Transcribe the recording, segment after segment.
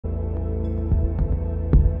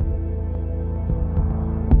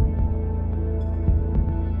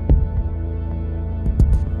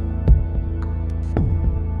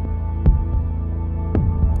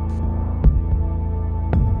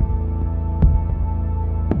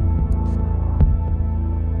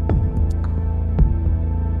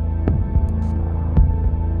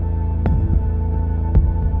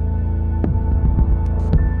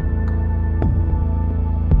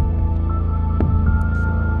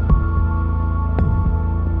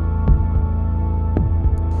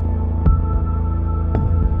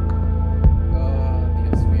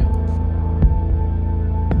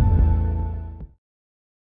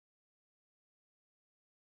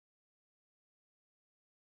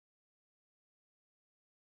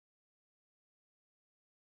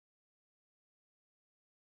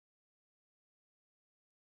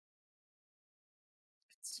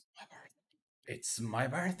It's my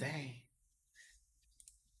birthday.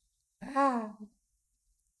 Ah.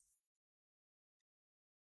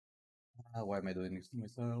 Why am I doing this to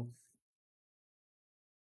myself?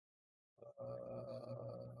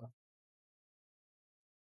 Uh,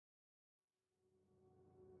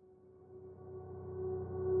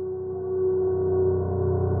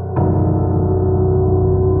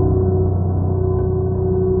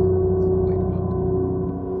 Wait, what?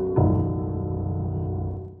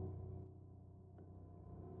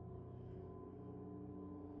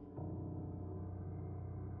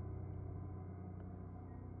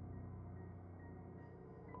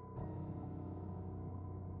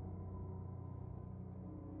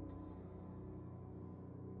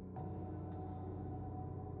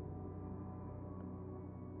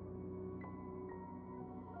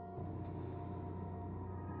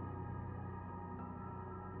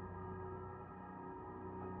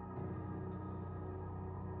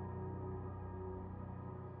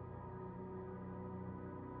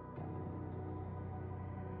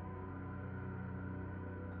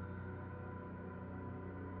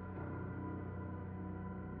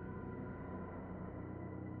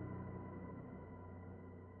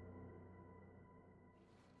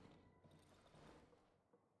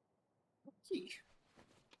 Key.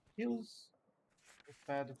 Pills,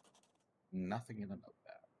 notepad, nothing in a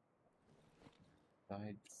notepad.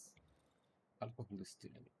 Besides, alcohol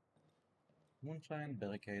distillery. Moonshine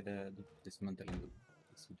barricaded, dismantling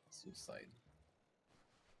the suicide.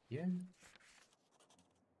 Yeah,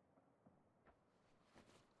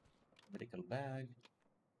 medical bag,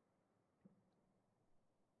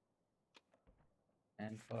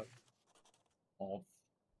 and fog of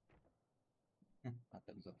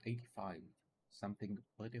happens at 85. Something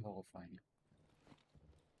pretty horrifying.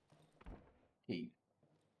 Key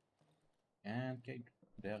and cake.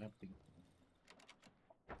 They're empty.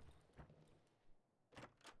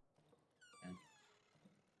 And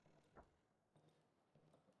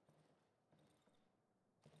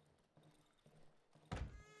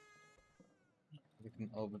we can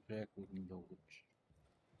overcheck with knowledge.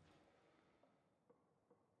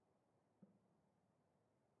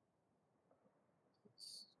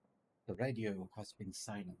 The radio has been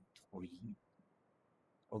silent for years,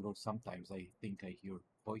 although sometimes I think I hear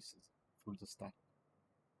voices through the static.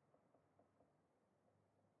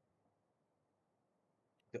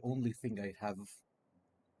 The only thing I have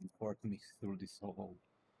informed me through this whole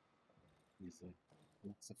is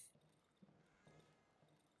lots of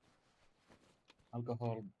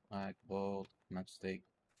alcohol, board, matchstick,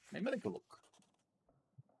 my medical look.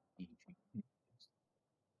 EG.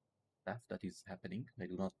 Stuff that is happening.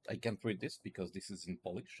 I can't read this because this is in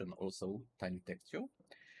Polish and also tiny texture,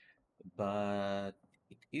 but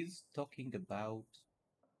it is talking about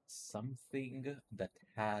something that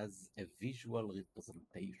has a visual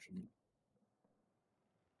representation.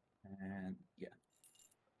 And yeah,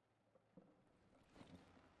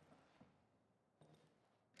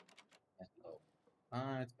 hello.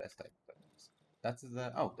 It's best I put this. That's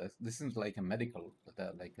the oh, this seems like a medical,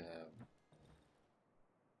 like a.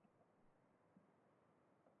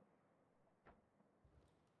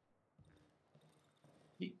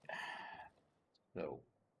 Yeah. So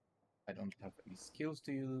I don't have any skills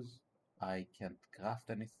to use. I can't craft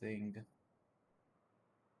anything.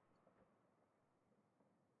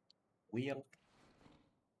 Wheel,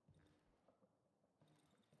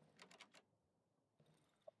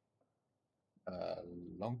 uh,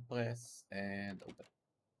 long press, and open.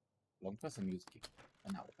 Long press and use key.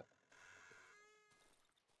 And now open.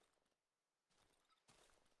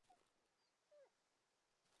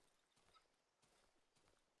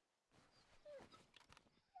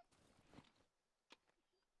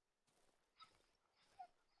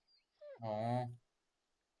 Oh,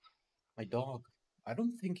 my dog. I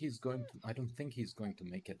don't think he's going to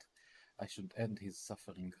make it. I should end his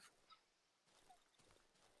suffering.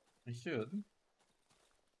 I should,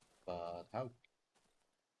 but how?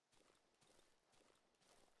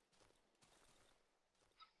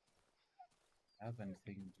 Have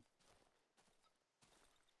anything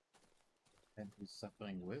to end his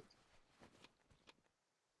suffering with?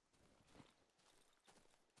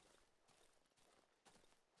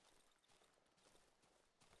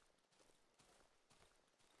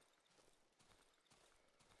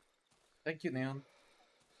 Thank you, Neon.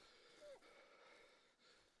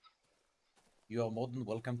 You are more than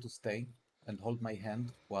welcome to stay and hold my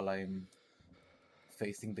hand while I'm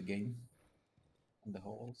facing the game and the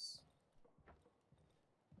halls.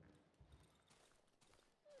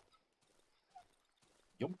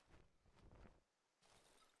 Yup.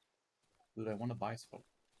 Dude, I want to buy spell.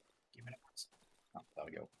 Give me that once. Oh, there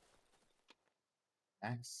we go.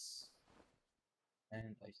 Axe.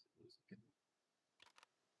 And I suppose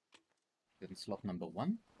I can slot number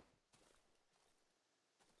 1.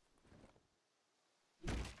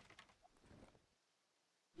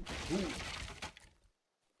 Ooh.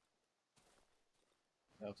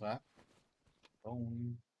 There's that.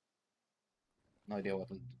 Bone. No idea what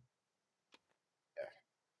it'll do. Yeah.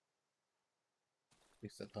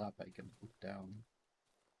 This is a trap I can put down.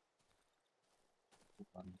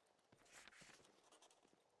 Open.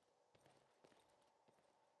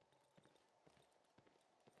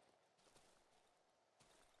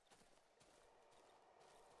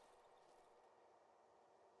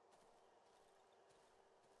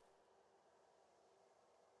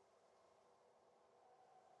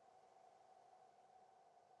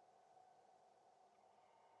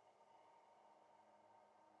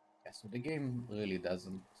 Yeah, so the game really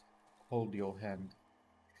doesn't hold your hand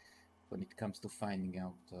when it comes to finding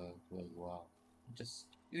out where you are. Just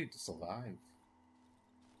you need to survive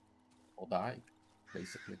or die,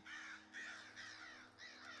 basically.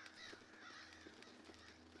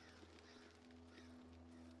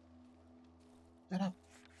 Shut up.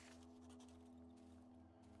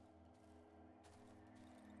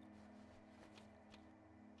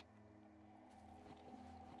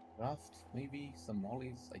 Craft maybe some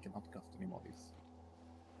mollies. I cannot craft any mollies.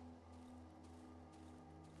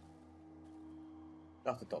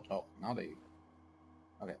 Craft the torch. Oh, now they.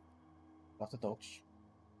 Okay. Craft the torch.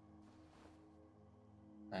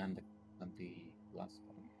 And the last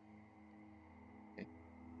one. Okay.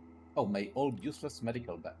 Oh, my old useless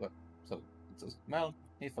medical bag. Well, so it's just, well,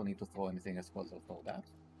 if I need to throw anything, I suppose I'll throw that.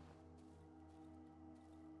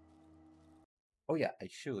 Oh yeah, I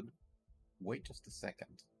should. Wait just a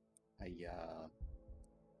second.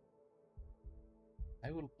 I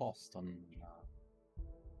will post on.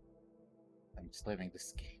 I'm streaming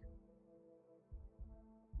this game.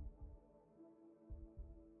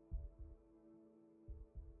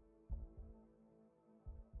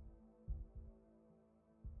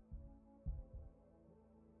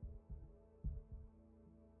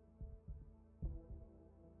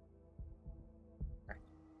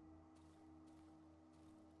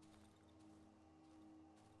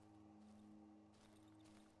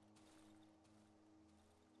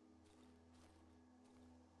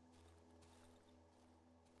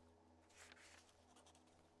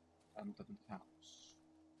 Abandoned house.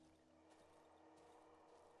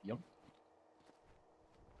 Yep.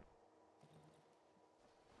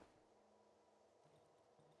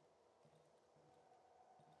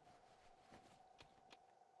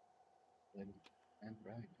 And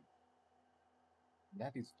right.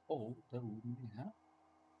 That is all the room we have.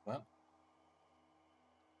 Well,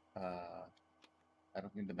 I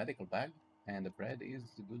don't need the medical bag, and the bread is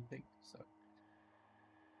a good thing. So,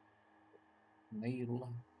 nail,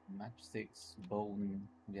 matchsticks, bone.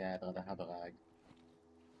 Yeah, I'd rather have a rag.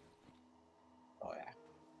 Oh yeah,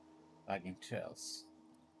 ragging chairs.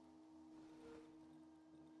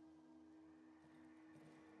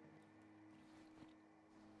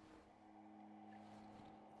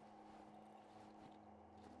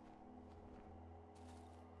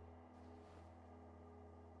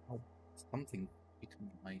 Oh, something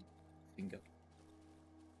between my finger.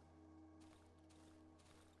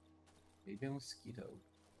 Maybe a mosquito.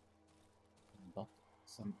 Not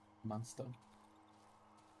some monster.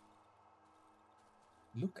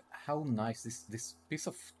 Look how nice this piece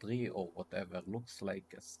of tree or whatever looks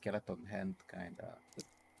like a skeleton hand kinda.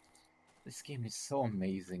 This game is so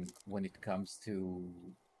amazing when it comes to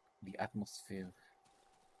the atmosphere,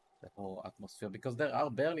 the whole atmosphere, because there are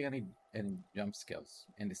barely any jump scares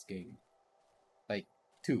in this game. Like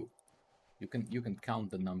 2. You can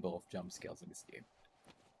count the number of jump scares in this game.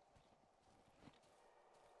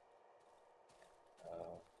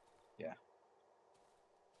 Yeah.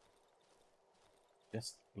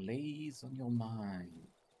 Just plays on your mind.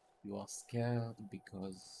 You are scared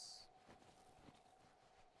because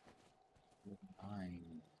your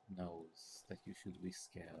mind knows that you should be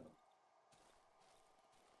scared.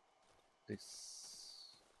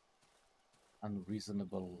 This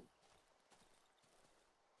unreasonable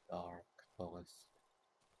dark forest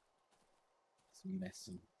is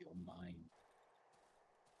messing with your mind.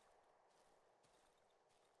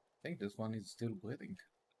 I think this one is still breathing.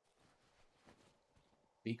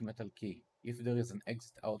 Big metal key. If there is an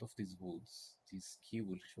exit out of these woods, this key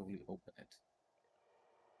will surely open it.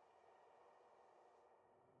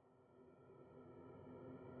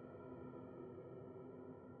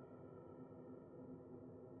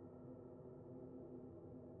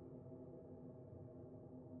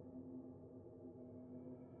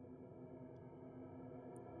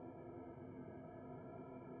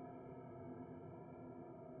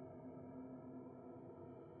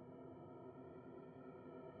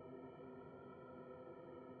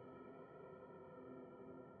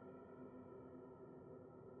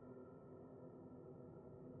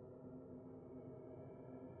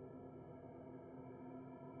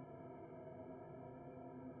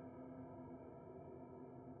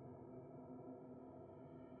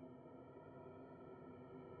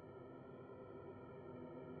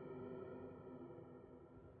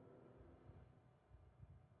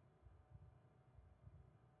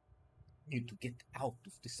 you to get out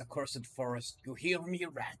of this accursed forest. You hear me,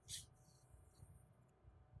 rat?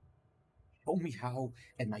 Show me how,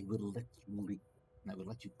 and I will let you leave. And I will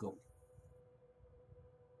let you go.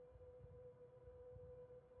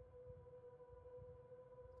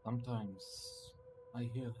 Sometimes I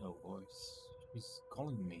hear her voice. She's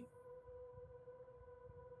calling me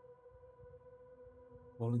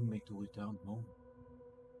to return home.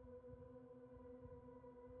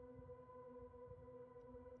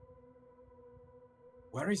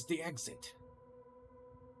 Where is the exit?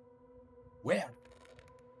 Where?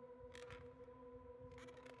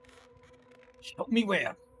 Show me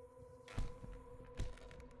where.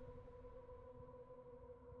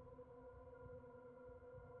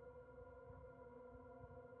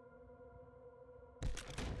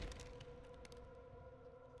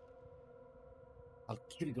 I'll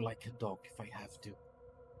kill you like a dog if I have to.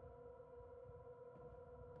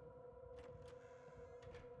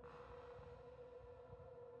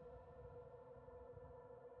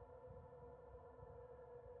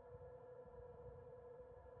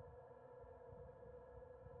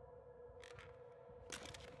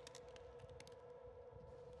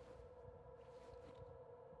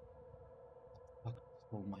 But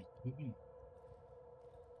for my king.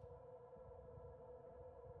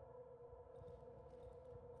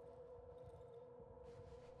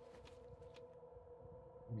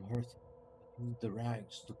 I'm hurt. I used the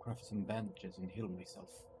rags to craft some bandages and heal myself.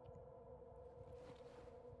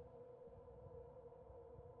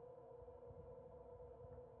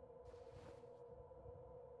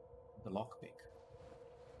 The lockpick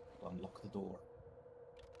to unlock the door.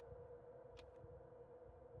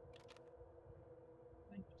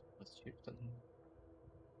 Let's shift it.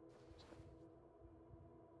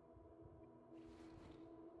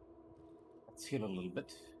 Let's heal a little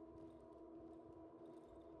bit.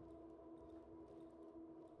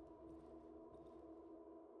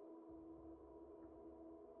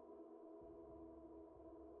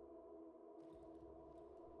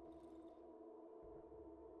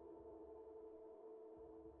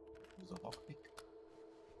 Use a lockpick.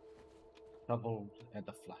 Shovel and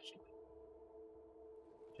a flashlight.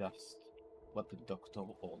 Just what the doctor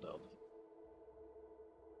ordered.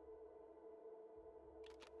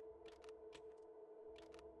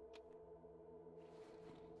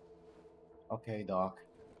 Okay, Doc.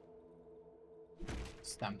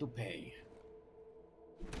 It's time to pay.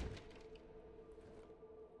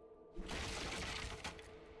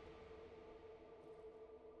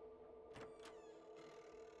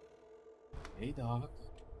 Hey, Doc.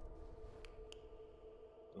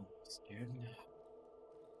 Don't be scared now.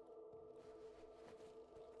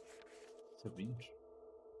 Syringe.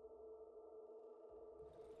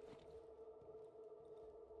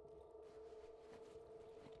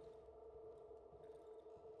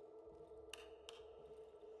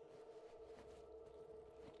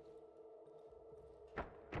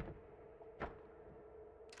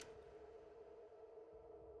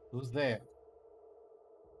 Who's there?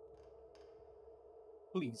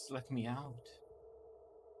 Please let me out.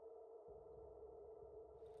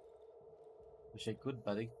 Wish I could,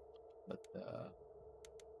 buddy. But,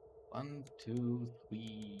 1, 2,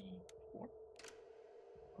 3, 4.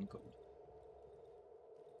 One code.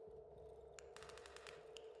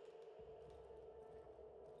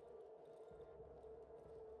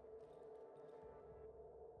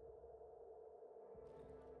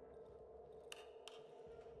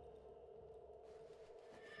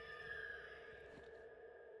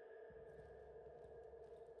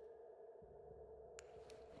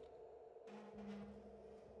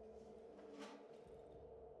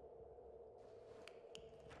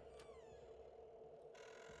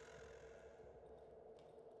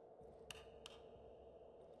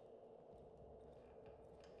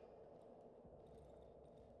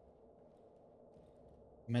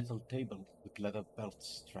 Metal table with leather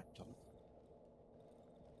belts strapped on.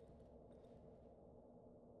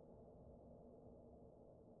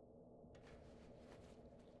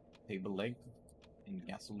 Table leg in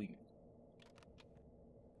gasoline.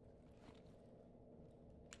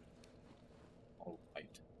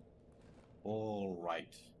 All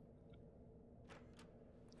right.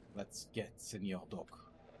 Let's get Senor Doc.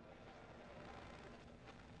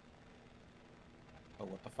 Oh,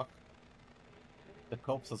 what the fuck? The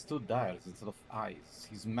corpse has two dials instead of eyes.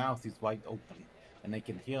 His mouth is wide open, and I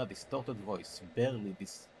can hear a distorted voice, barely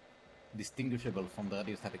distinguishable from the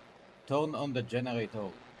radio static. Turn on the generator.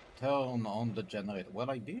 Turn on the generator. Well,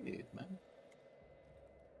 I did, man.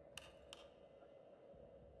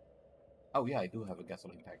 Oh yeah, I do have a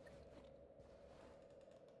gasoline tank.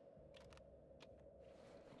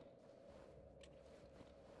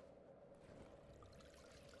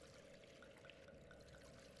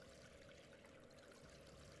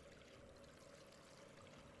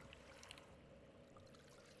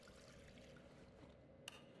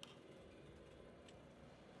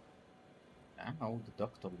 Now the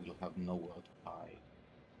doctor will have nowhere to hide.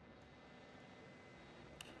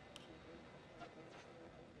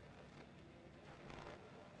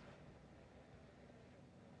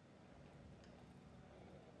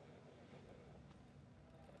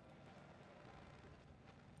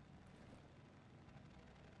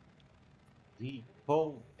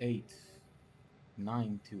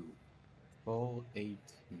 D4892.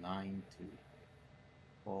 4892.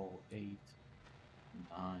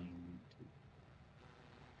 4892.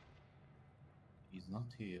 He's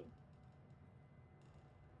not here.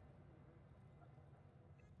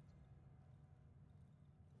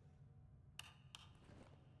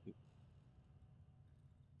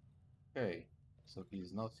 Okay, so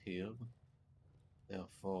he's not here.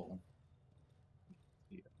 Therefore,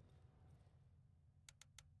 here.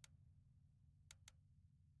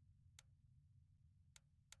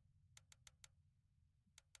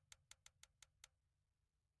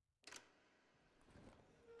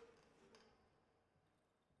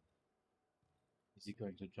 Is he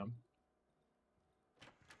going to jump?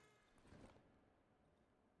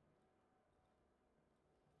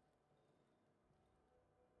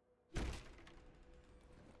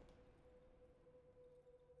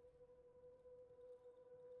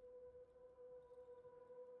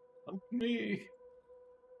 Help me!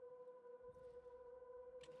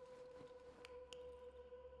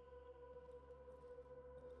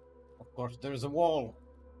 Of course, there's a wall.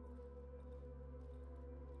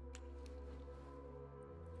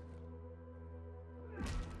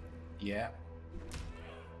 Yeah.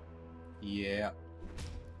 Yeah.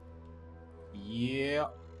 Yeah.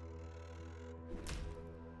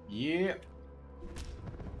 Yeah.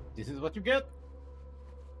 This is what you get.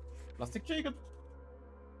 Plastic chicken.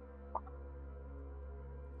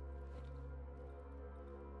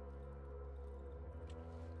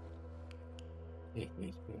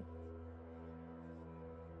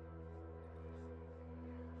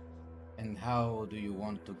 And how do you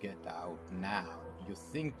want to get out now? You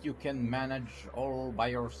think you can manage all by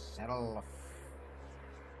yourself?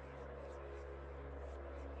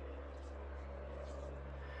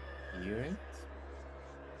 Hear it?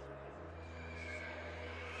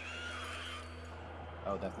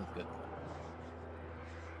 Oh, that's not good.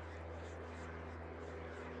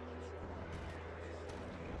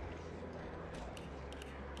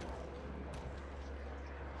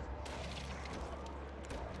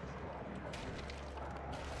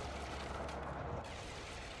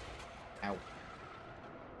 Ow.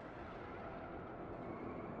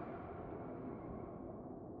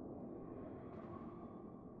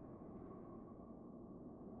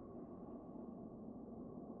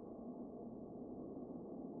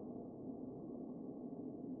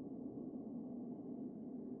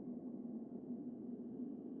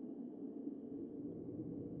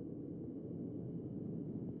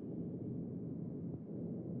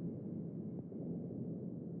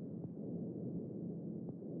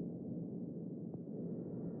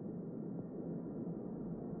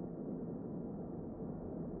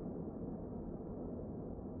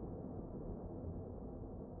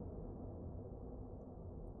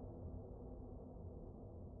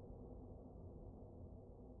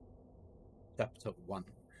 Chapter 1.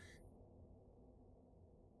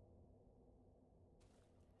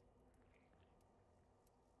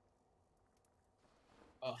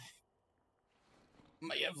 Oh,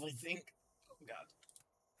 my everything. Oh, God.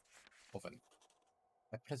 Oven.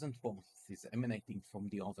 A pleasant warmth is emanating from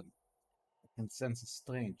the oven. I can sense a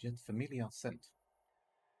strange yet familiar scent.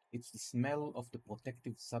 It's the smell of the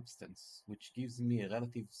protective substance, which gives me a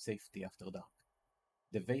relative safety after dark.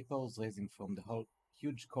 The vapors rising from the whole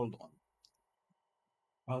huge cauldron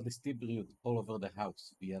are distributed all over the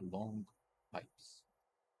house via long pipes.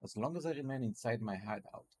 As long as I remain inside my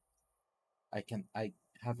hideout, I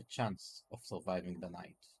have a chance of surviving the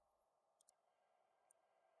night.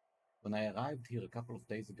 When I arrived here a couple of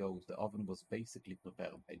days ago, the oven was basically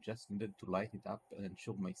prepared. I just needed to light it up and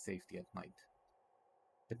ensure my safety at night.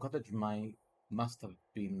 The cottage must have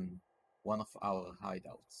been one of our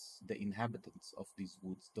hideouts. The inhabitants of these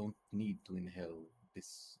woods don't need to inhale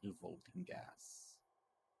this revolting gas.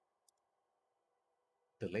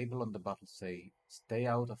 The label on the bottle say, "Stay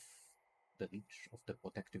out of the reach of the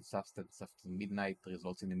protective substance after midnight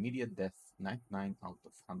results in immediate death 99 out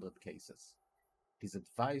of 100 cases. It is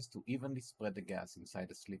advised to evenly spread the gas inside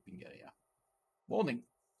the sleeping area. Warning!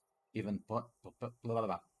 Even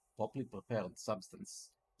properly prepared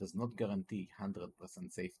substance does not guarantee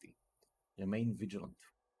 100% safety. Remain vigilant.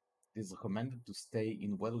 It is recommended to stay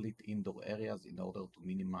in well-lit indoor areas in order to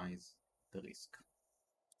minimize the risk."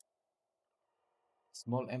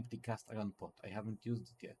 Small empty cast iron pot. I haven't used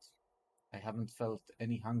it yet. I haven't felt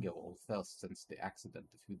any hunger or thirst since the accident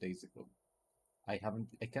a few days ago. I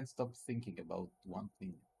can't stop thinking about one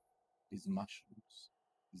thing. These mushrooms.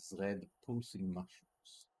 These red pulsing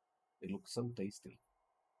mushrooms. They look so tasty.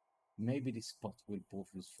 Maybe this spot will prove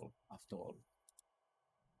useful after all.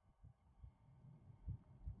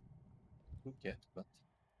 Look yet, but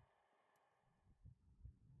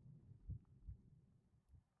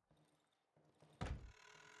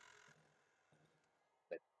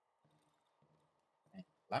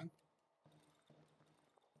lamp,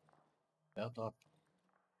 belt up,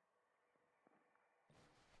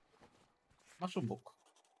 mushroom book.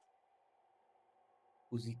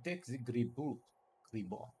 Uzitek the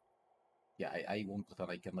Gribor. Yeah, I won't pretend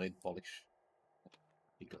I can read Polish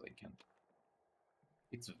because I can.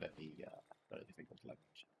 It's a very difficult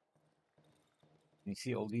language. You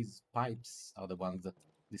see, all these pipes are the ones that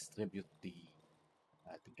distribute the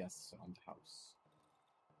gas around the house.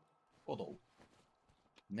 Photo.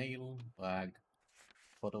 Nail, rag,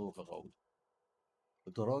 photo of a road.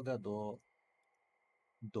 Droga do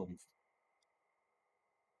dom.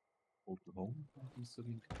 Old home, I'm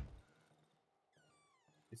assuming.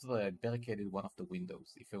 It's where I barricaded one of the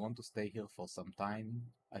windows. If I want to stay here for some time,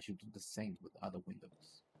 I should do the same with other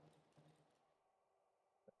windows.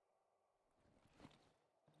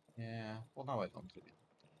 Yeah, well now I don't really.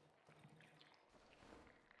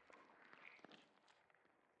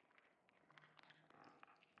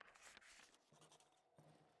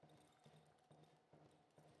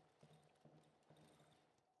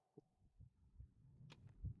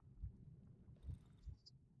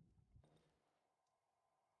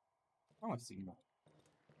 Oh, I see more.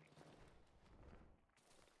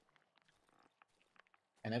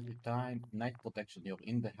 And every time, night protection, you're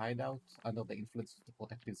in the hideout under the influence of the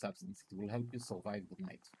protective substance. It will help you survive the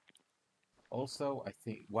night. Also, I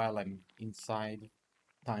think while I'm inside,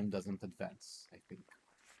 time doesn't advance, I think.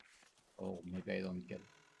 Oh, maybe I don't get it.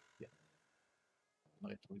 Yeah.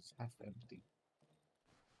 Narrator is half empty.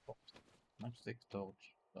 Oh, matchstick,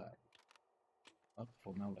 torch, but not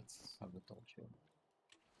for now, let's have the torch here.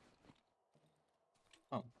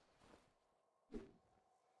 Oh.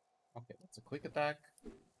 Okay, that's a quick attack.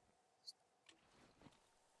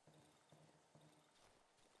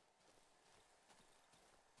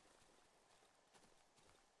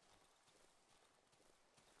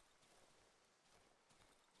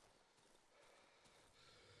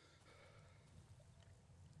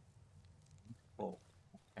 Oh,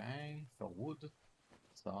 okay, for wood.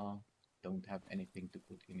 So, don't have anything to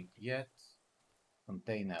put in it yet.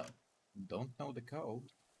 Container. Don't know the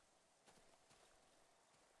code.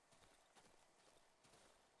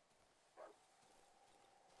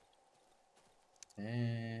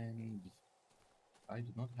 And I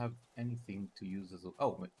do not have anything to use as a...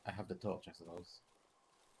 Oh, wait, I have the torch, I suppose.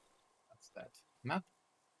 That's that. Map.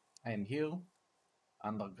 I am here.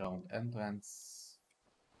 Underground entrance.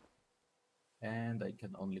 And I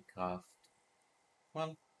can only craft...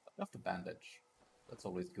 Well, craft a bandage. That's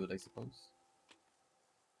always good, I suppose.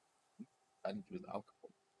 Bandage with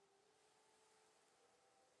alcohol.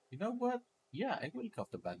 You know what? Yeah, I will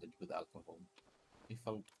craft a bandage with alcohol. If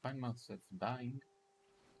I'll find myself dying,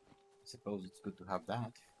 I suppose it's good to have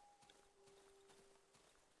that.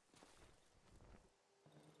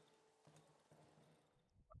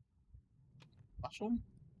 Mushroom?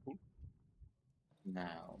 Cool.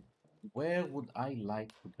 Now, where would I like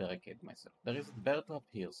to barricade myself? There is a bear trap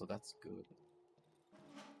here, so that's good.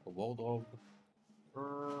 A wardrobe.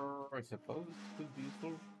 I suppose it could be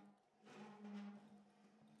useful.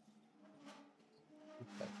 Put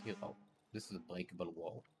that here. Oh, this is a breakable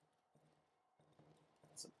wall.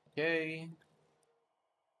 It's okay.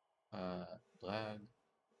 Drag.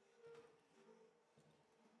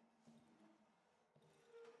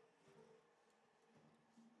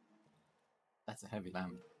 That's a heavy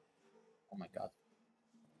lamp. Oh my god.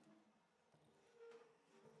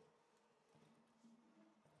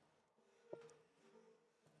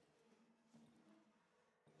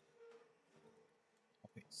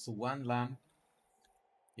 Okay, so one lamp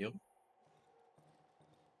here.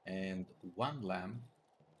 And one lamp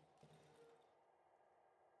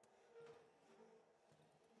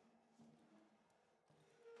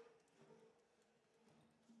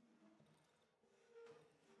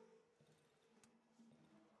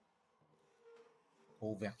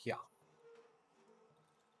over here.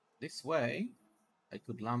 This way, I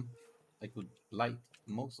could light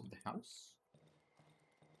most of the house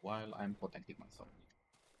while I'm protecting myself.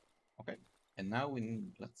 Okay, and now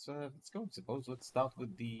let's go. Suppose let's start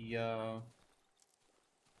with the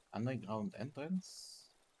underground entrance.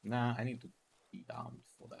 Nah, I need to be down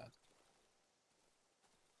for that.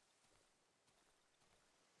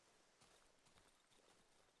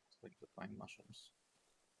 trying to find mushrooms.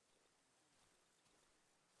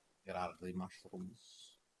 Where are the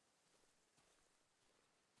mushrooms?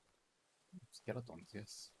 Skeletons,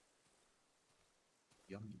 yes.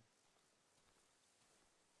 Yummy.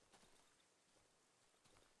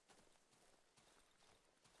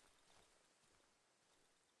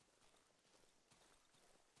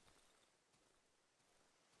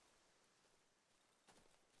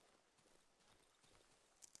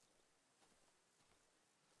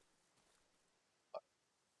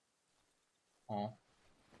 Oh.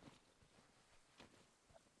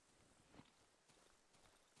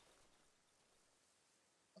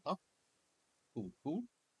 Oh, cool, cool.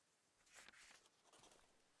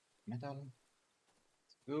 Metal.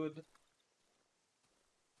 It's good.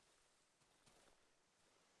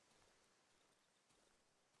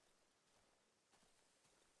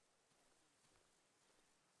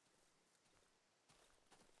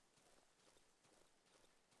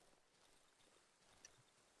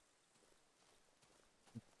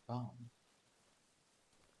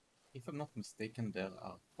 If I'm not mistaken, there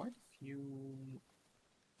are quite a few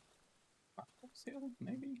mushrooms here,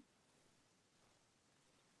 maybe?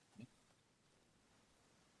 Yeah.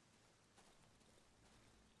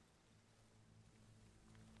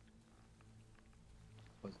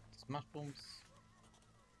 Was it mushrooms?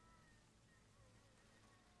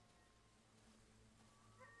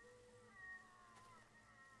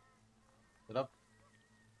 Shut up.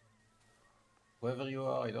 Whoever you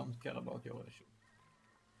are, I don't care about your issue.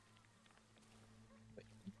 Wait,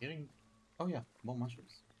 I'm hearing... Oh yeah, more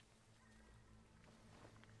mushrooms.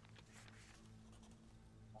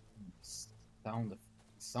 Sound of...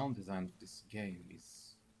 Sound design of this game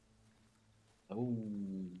is so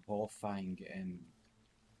horrifying and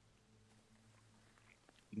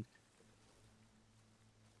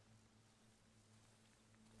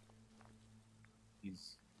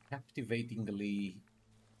is captivatingly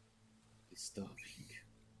disturbing.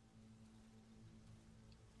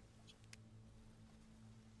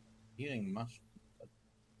 Hearing mushrooms, but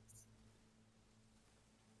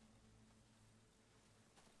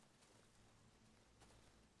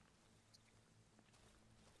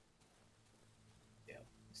yeah,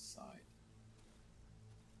 this side.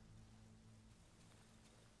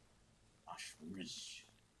 Mushrooms.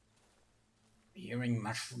 Hearing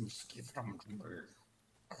mushrooms, give them to me.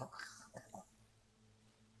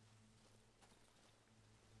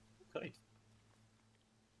 Great.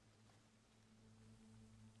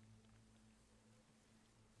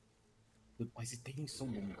 But why is it taking so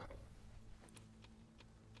long?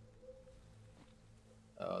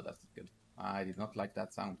 Oh, that's good. I did not like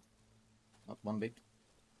that sound. Not one bit.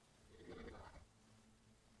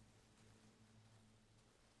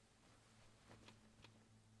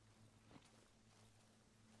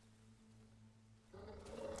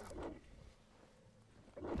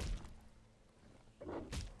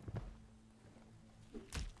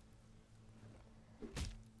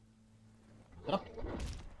 Shut up.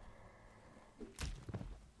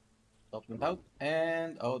 Stop went out.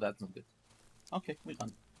 And oh, that's not good. Okay, we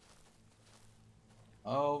run.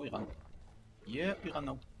 Oh, we run. Yeah, we run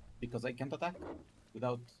now. Because I can't attack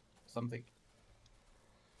without something.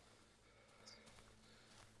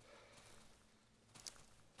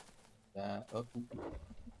 Oh,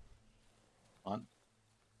 run.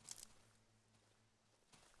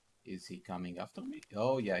 Is he coming after me?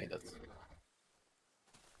 Oh, yeah, he does.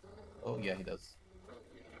 Oh, yeah, he does.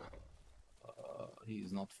 He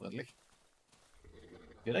is not friendly.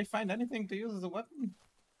 Did I find anything to use as a weapon?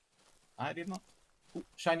 I did not. Ooh,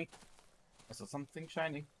 shiny. I saw something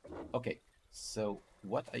shiny. Okay, so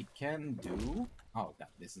what I can do... Oh, God,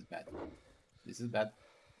 this is bad. This is bad.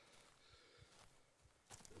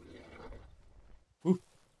 Ooh.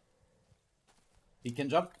 He can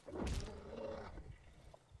jump.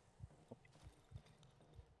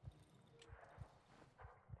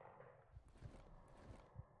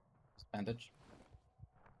 Bandage.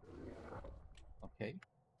 Okay.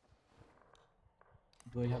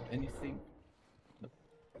 Do I have anything? Nope.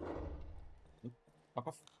 Nope. Fuck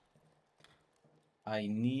off. I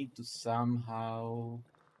need to somehow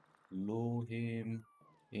lure him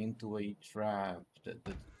into a trap.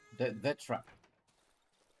 That trap.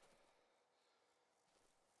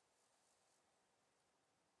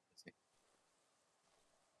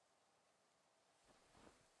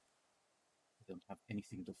 I don't have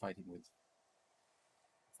anything to fight him with.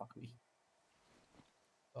 Fuck me.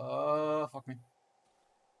 Fuck me.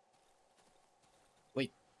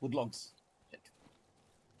 Wait, wood logs. Shit.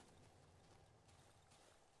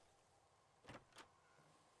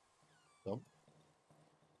 So,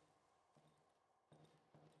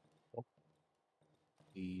 oh.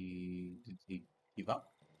 give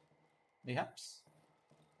up, perhaps?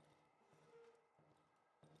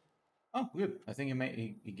 Oh, good. I think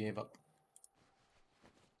he gave up.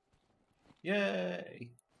 Yay!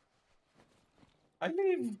 I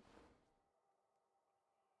leave!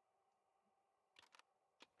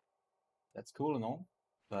 That's cool and all.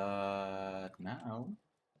 But now...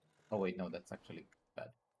 Oh wait, no, that's actually bad.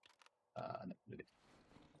 No, leave it.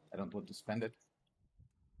 I don't want to spend it.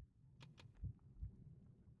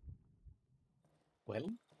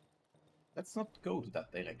 Well, let's not go to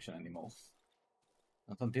that direction anymore.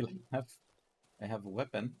 Not until I have a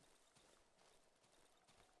weapon.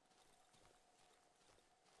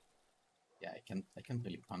 Yeah, I can't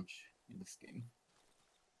really punch in this game.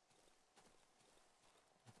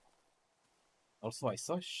 Also, I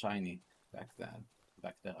saw shiny back there.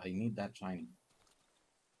 Back there, I need that shiny.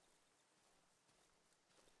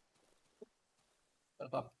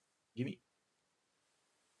 Shut up! Gimme!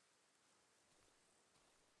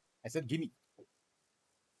 I said gimme!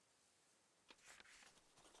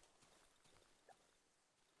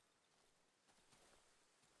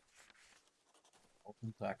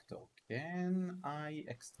 Open tractor. Can I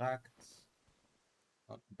extract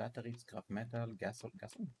batteries, scrap metal, gasoline?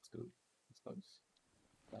 Gasoline? It's good. I suppose.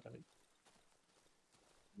 Battery.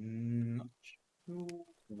 Not sure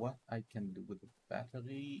what I can do with the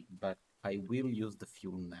battery, but I will use the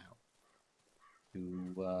fuel now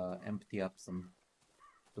to empty up some,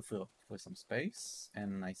 to fill for some space,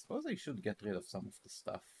 and I suppose I should get rid of some of the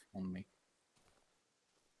stuff on me.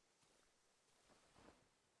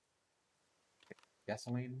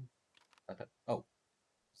 Gasoline. Oh,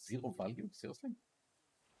 0 value? Seriously?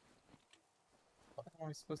 What am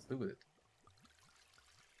I supposed to do with it?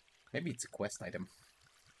 Maybe it's a quest item.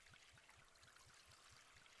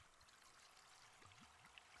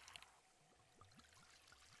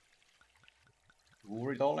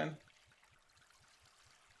 Pour it all in.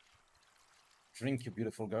 Drink, you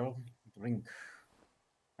beautiful girl. Drink.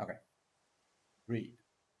 Okay. Breathe.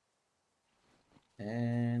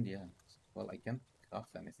 And yeah. Well, I can't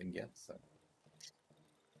craft anything yet, so...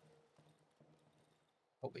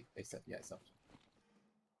 Oh wait, I said, yeah, I said.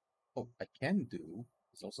 Oh, I can do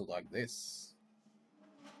is also like this.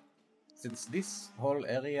 Since this whole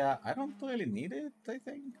area, I don't really need it, I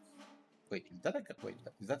think. Wait, is that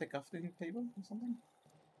a crafting table or something?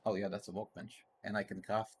 Oh yeah, that's a workbench. And I can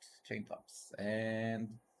craft chain traps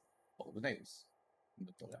and all the nails.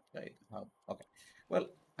 Inventory upgrade. Oh, okay. Well,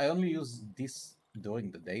 I only use this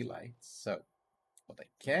during the daylight, so what I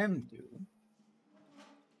can do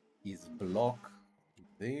is block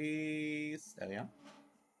this area.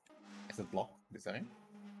 I said block this area.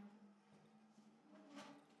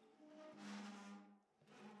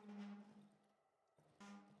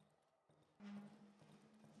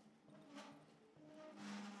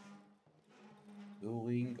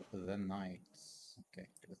 During the night. Okay,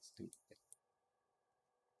 let's do it.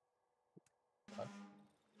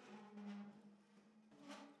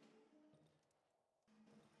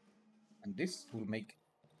 And this will make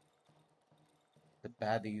the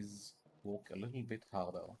baddies walk a little bit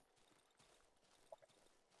harder.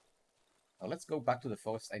 Now let's go back to the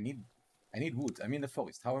forest. I need wood. I'm in the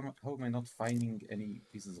forest. How am I not finding any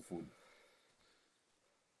pieces of wood?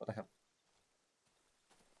 What the hell?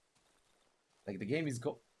 Like the game is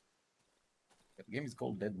called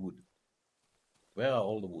Deadwood. Where are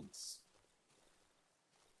all the woods?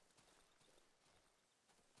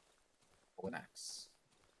 Oh, an axe.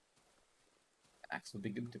 An axe would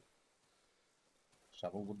be good too.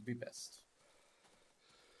 Shovel would be best.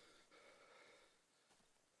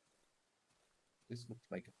 This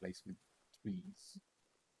looks like a place with trees.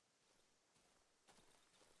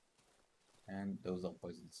 And those are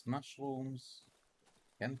poisonous mushrooms.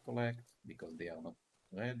 Can't collect because they are not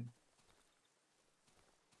red.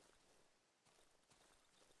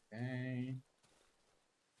 Okay.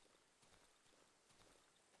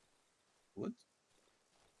 Wood.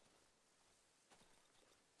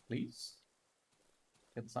 Please.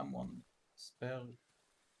 Can someone spare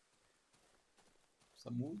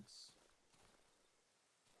some woods?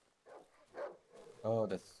 Oh,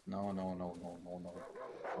 that's no. No, no, no, no, no,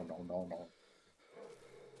 no, no, no, no.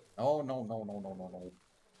 No, no, no, no, no, no, no.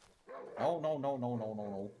 No, no, no, no, no, no,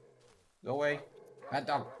 no. Go away. Bad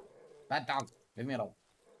dog. Bad dog. Leave me alone.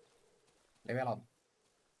 Leave me alone.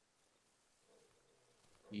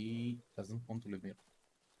 He doesn't want to leave me alone.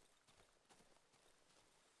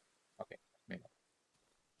 Okay, maybe.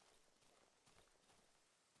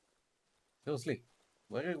 Seriously,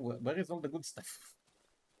 where is all the good stuff?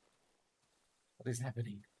 What is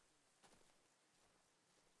happening?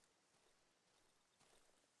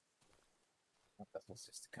 Oh, that was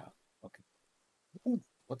just a cow. Okay. Ooh,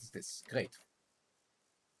 what is this? Great.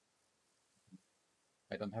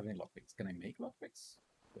 I don't have any lockpicks. Can I make lockpicks?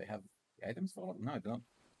 Do I have the items for? No, I don't.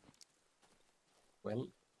 Well,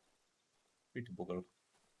 pretty booger.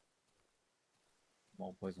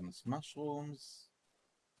 More poisonous mushrooms.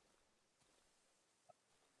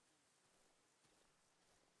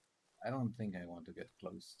 I don't think I want to get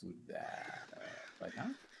close to that right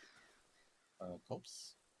now.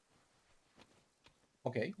 Corpse.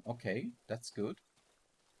 Okay, okay, that's good.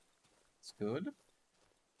 It's good.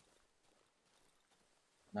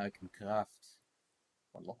 Now I can craft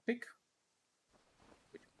a lockpick,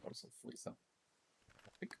 which also frees up.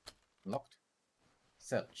 Lockpick. Locked.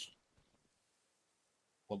 Searched.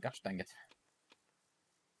 Well, gosh dang it.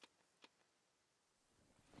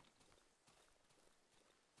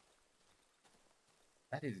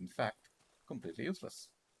 That is, in fact, completely useless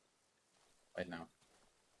right now.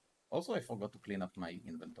 Also, I forgot to clean up my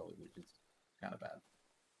inventory, which is kind of bad.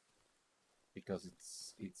 Because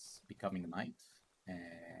it's becoming night, and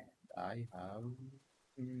I have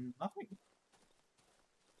nothing.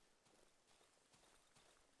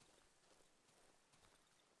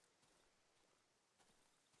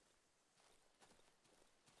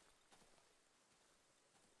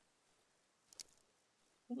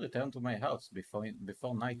 I'll return to my house before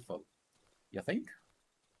nightfall. You think?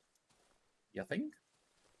 You think?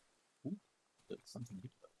 Ooh, there's something here.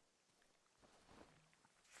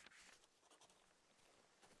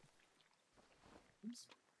 Oops.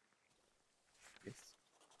 Yes.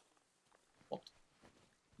 What?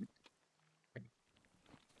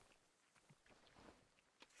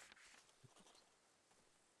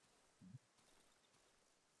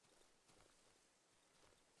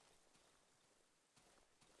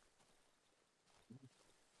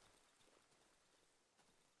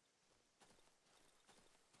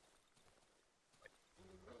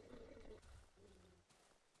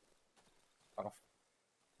 Off.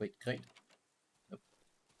 Wait, great. Nope.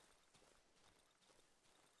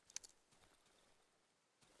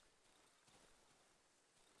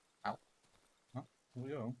 Ow. Oh, here we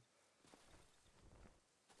go.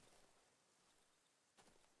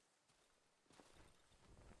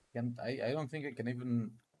 I don't think I can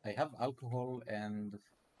even. I have alcohol and.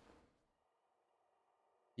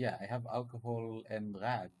 Yeah, I have alcohol and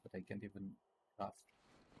rag, but I can't even craft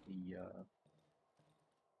the.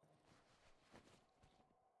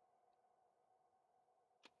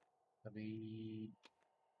 The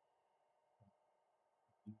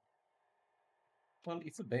well,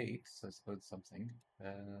 it's a bait, so I suppose something.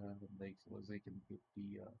 They suppose they can put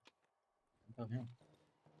the. I don't know.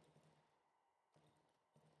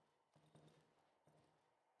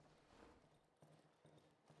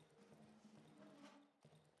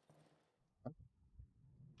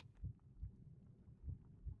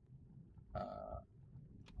 Uh,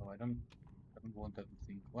 oh, I don't want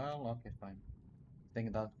everything. Well, okay, fine. Thing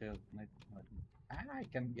about the night. I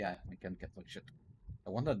can, yeah, I can get like shit. I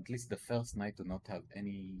wanted at least the first night to not have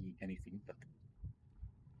anything, but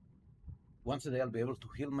once a day I'll be able to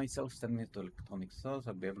heal myself, send me to electronic source,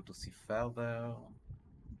 I'll be able to see further,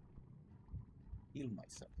 heal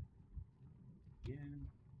myself. Yeah,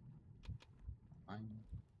 fine.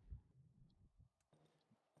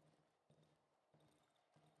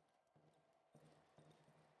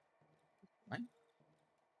 Fine.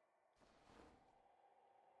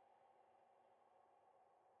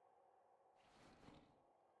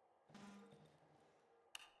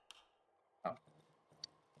 Oh,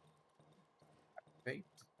 wait,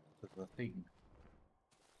 the thing.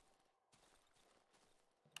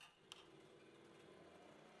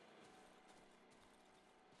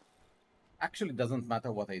 Actually, doesn't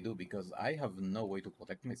matter what I do because I have no way to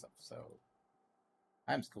protect myself, so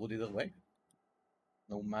I'm screwed either way,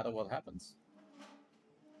 no matter what happens.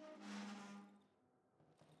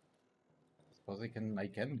 Suppose I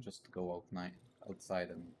can just go outside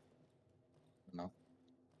and you know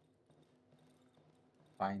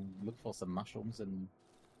look for some mushrooms and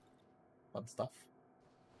fun stuff.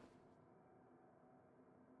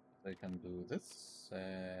 I can do this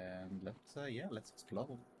and let's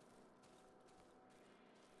explore.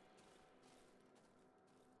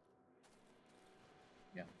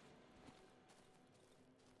 Yeah.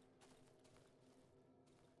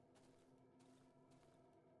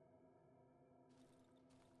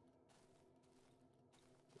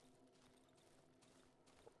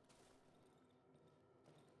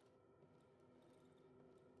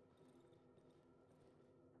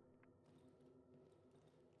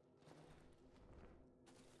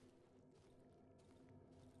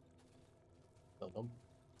 So,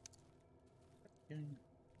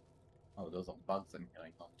 oh, those are bugs I'm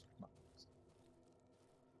hearing, not mushrooms.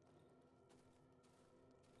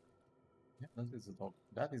 That is a dog.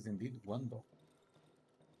 That is indeed one dog.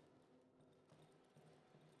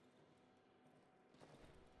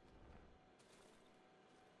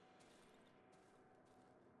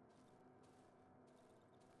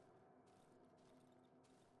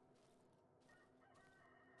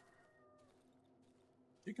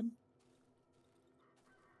 Chicken.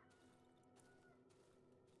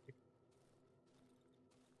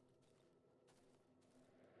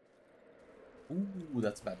 Ooh,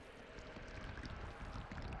 that's bad.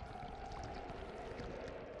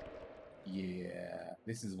 Yeah,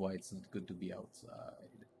 this is why it's not good to be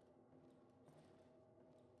outside.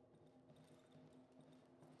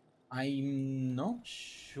 I'm not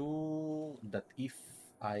sure that if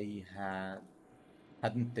I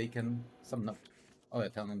hadn't taken some note. Oh, yeah,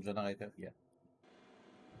 tandem generator, yeah.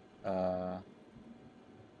 Uh,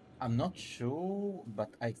 I'm not sure,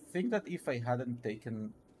 but I think that if I hadn't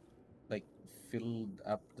taken, like, filled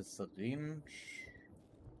up the syringe,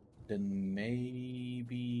 then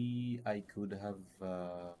maybe I could have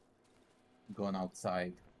gone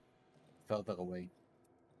outside, further away.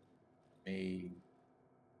 Maybe.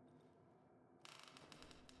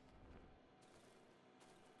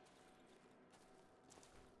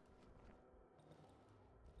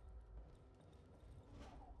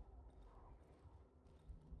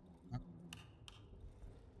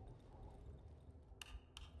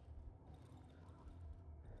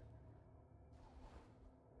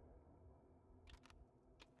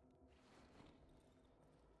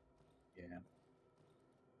 Yeah.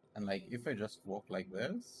 And like, if I just walk like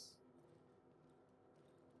this,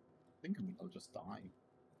 I think I'll just die.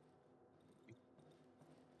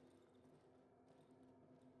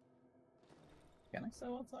 Can I stay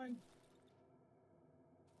outside?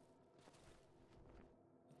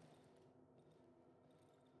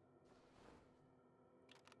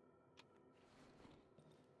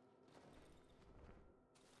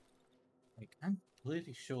 Like, I'm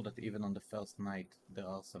pretty sure that even on the first night, there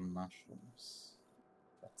are some mushrooms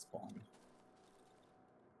that spawn.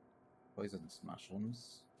 Poisonous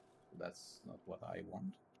mushrooms. That's not what I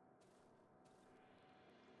want.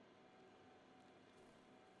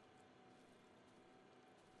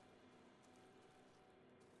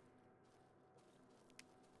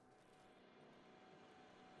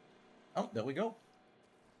 Oh, there we go.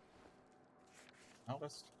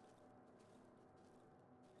 Harvest.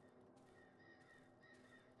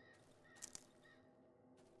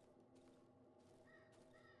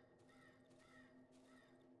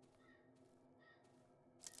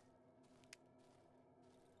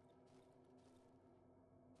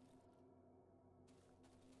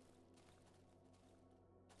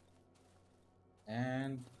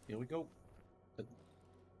 And here we go. The,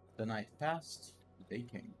 the night passed, the day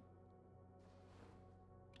came.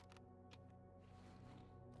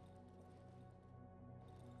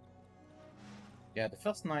 Yeah, the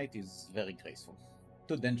first night is very graceful.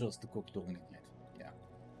 Too dangerous to cook during the night. Yeah.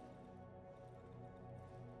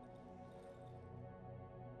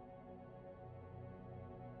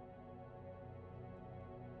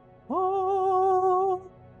 Oh!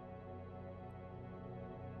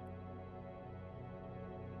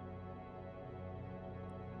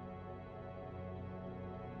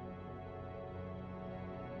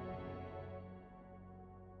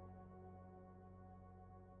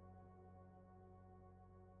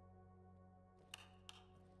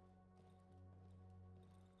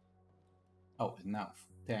 Oh, enough.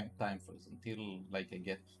 Time first until like I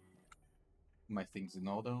get my things in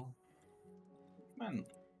order. Man,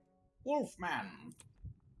 Wolfman,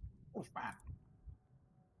 Wolfman.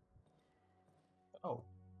 Oh,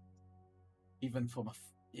 even from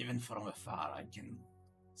afar, I can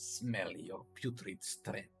smell your putrid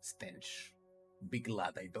stench. Be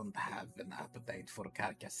glad I don't have an appetite for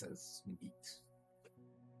carcasses meat.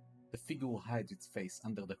 The figure hides its face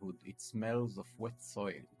under the hood. It smells of wet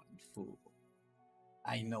soil and food.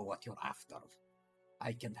 I know what you're after.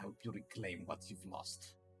 I can help you reclaim what you've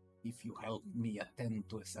lost. If you help me attend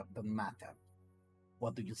to a certain matter.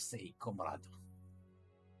 What do you say, comrade?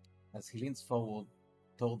 As he leans forward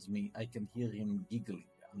towards me, I can hear him giggling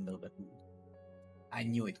under the hood. I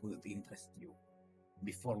knew it would interest you.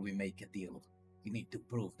 Before we make a deal, you need to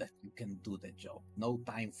prove that you can do the job. No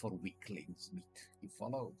time for weaklings, meat. You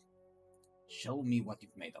follow? Show me what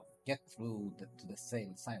you've made of. Get through to the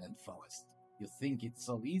silent forest. You think it's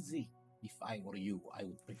so easy? If I were you, I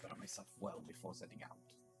would prepare myself well before setting out.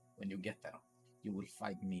 When you get there, you will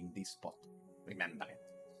find me in this spot. Remember it.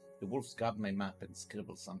 The wolves grab my map and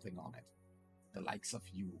scribble something on it. The likes of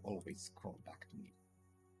you always crawl back to me.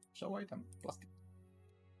 Show item, plastic.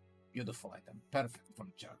 Beautiful item, perfect for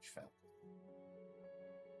church fair.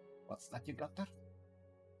 What's that you got there?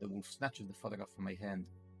 The wolf snatches the photograph from my hand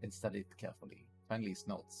and studied it carefully. Finally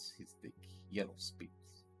snorts his thick, yellow spit,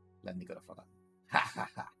 landing on the photo. Ha ha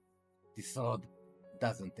ha! This road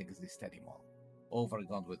doesn't exist anymore.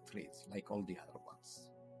 Overgrown with trees, like all the other ones.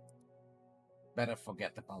 Better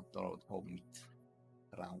forget about the road home meet.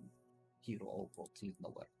 Around here all roads lead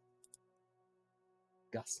nowhere.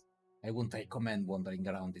 Gus, I wouldn't recommend wandering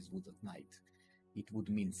around these woods at night. It would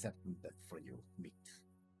mean certain death for you, meat.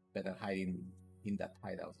 Better hide in that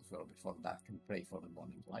hideout of yours before dark and pray for the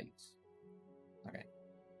morning light. Okay.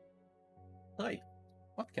 Trade.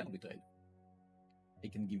 What can we trade? I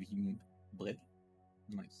can give him bread.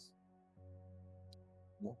 Nice.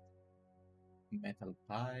 What? Metal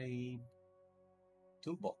pipe.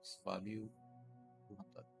 Toolbox value.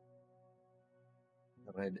 200.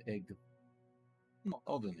 Red egg. No,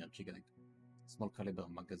 ordinary chicken egg. Small caliber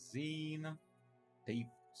magazine. Tape.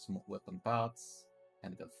 Small weapon parts.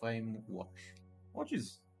 Handgun frame. Watch. Watch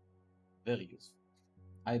is very useful.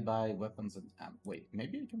 I buy weapons and ammo. Wait,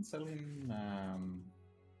 maybe I can sell him.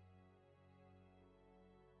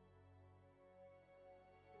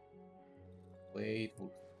 Wait,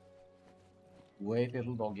 wait,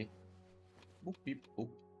 little doggy. Boop, beep, boop,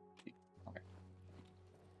 beep. Okay.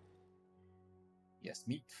 Yes,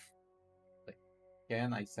 meat. Wait,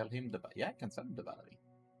 can I sell him the? Yeah, I can sell him the battery.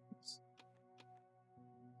 Yes.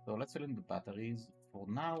 So let's sell him the batteries. For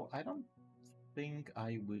now, I don't think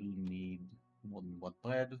I will need more than what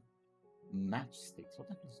bread. Matchsticks. What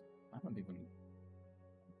is? I don't even.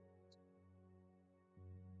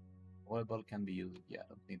 Oil can be used. Yeah, I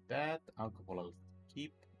don't need that. Alcohol I'll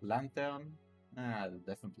keep. Lantern. I'll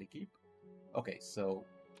definitely keep. Okay, so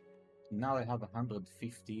now I have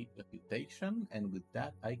 150 reputation, and with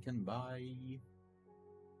that I can buy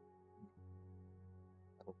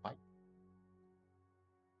metal pipe.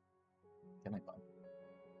 Can I buy?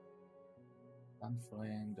 Gun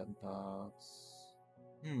frame, gun parts.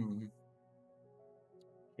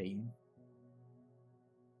 Chain.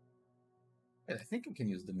 Wait, I think I can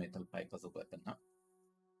use the metal pipe as a weapon, huh?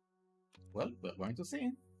 Well, we're going to see.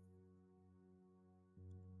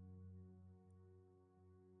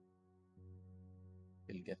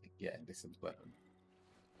 We'll get, yeah, this is weapon.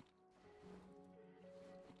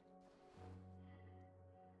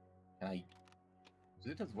 Can I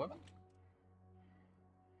use it as weapon?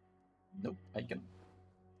 Nope, I can.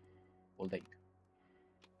 Hold eight.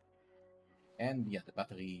 And yeah, the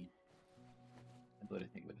battery. Can't do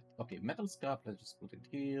anything with it. Okay, metal scrap, let's just put it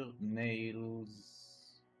here. Nails.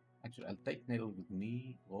 Actually, I'll take nail with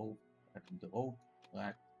me. Rope, the rope,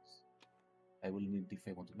 racks. I will need if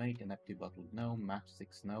I want to make an empty bottle. No,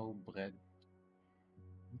 matchsticks. No, bread.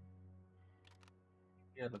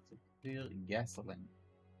 Yeah, that's it. Here, gasoline.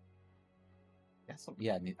 Gasoline.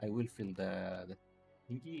 Yeah, I will fill the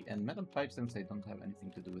thingy and metal pipe since I don't have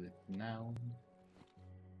anything to do with it now.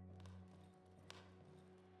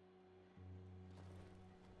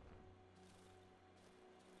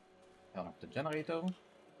 Turn off the generator,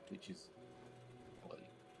 which is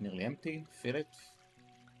nearly empty. Fill it.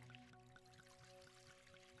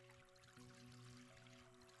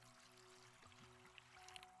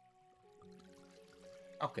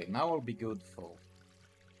 Okay, now I'll be good for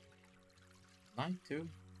night 2,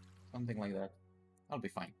 something like that. I'll be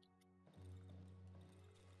fine.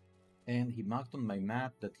 And he marked on my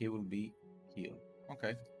map that he will be here.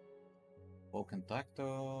 Okay. Broken tractor.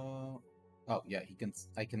 Oh yeah, he can.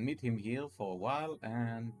 I can meet him here for a while,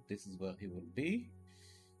 and this is where he will be.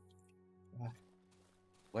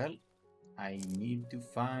 Well, I need to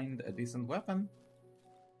find a decent weapon,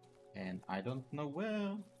 and I don't know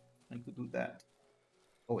where I could do that.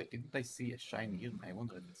 Oh wait, didn't I see a shiny here? I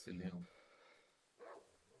wonder if it's still here.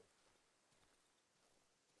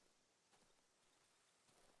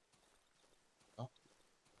 Oh.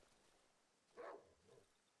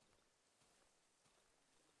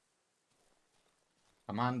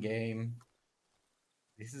 Come on, game.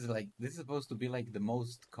 This is supposed to be like the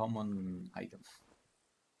most common item.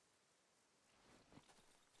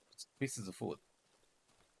 It's pieces of wood.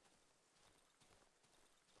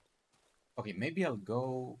 Okay, maybe I'll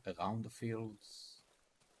go around the fields.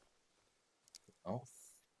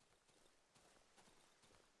 North.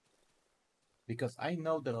 Because I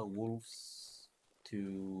know there are wolves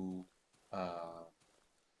to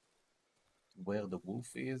where the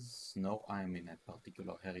wolf is. No, I'm in a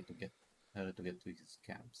particular hurry to get to his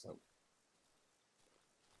camp. So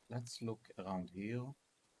let's look around here.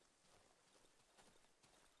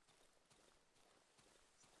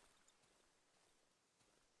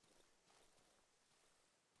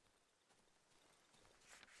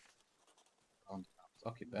 Burned house.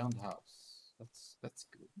 Okay, burned house. That's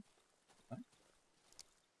good.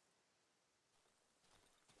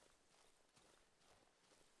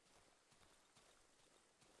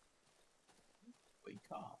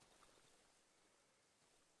 Ah,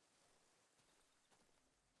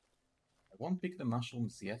 I won't pick the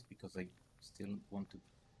mushrooms yet because I still want to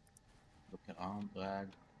look around. Rag.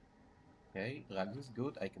 Okay, rag is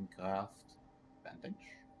good. I can craft bandage.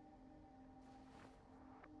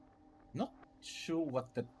 Not sure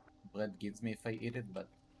what the bread gives me if I eat it, but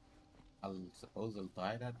I'll suppose I'll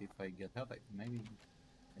try that if I get hurt. Maybe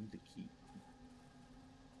in the key.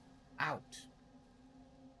 Out!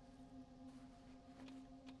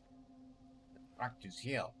 Practice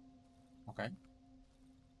here. Okay.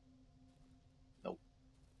 No.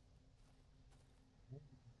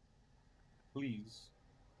 Please.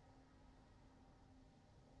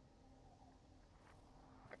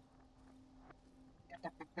 Okay.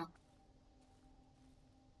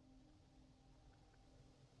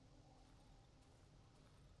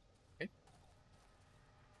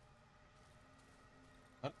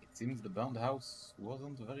 Well, it seems the burned house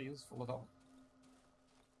wasn't very useful at all.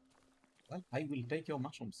 Well, I will take your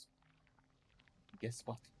mushrooms. Guess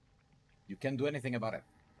what? You can't do anything about it.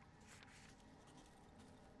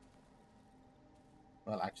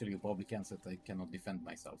 Well, actually, you probably can, since I cannot defend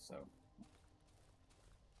myself, so...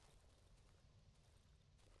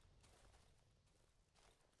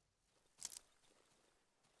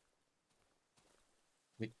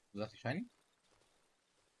 Wait, was that shiny?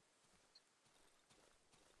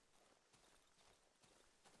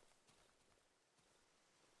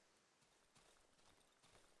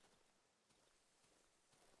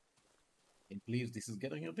 And please, this is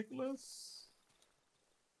getting ridiculous.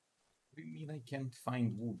 What do you mean I can't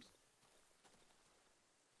find wood?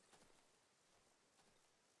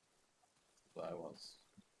 So I was...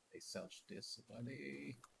 I searched this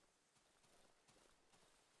already.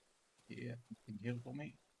 Yeah, in here for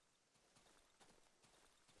me.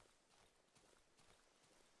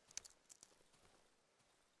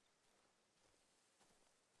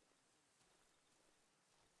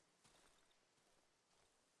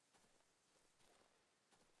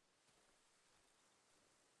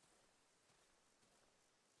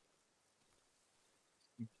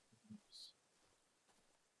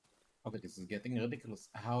 Okay, this is getting ridiculous.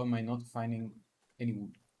 How am I not finding any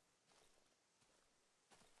wood?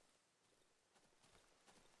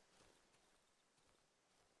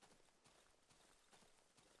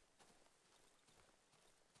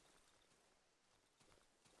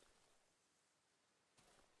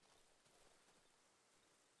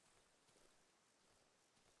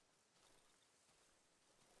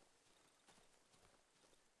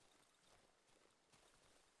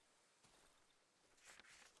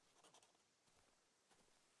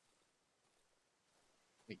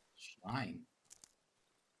 Wait, shrine.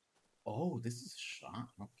 Oh, this is shrine.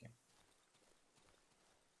 Okay.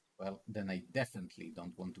 Well, then I definitely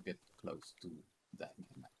don't want to get close to that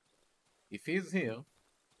madman. If he's here,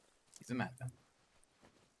 he's a madman.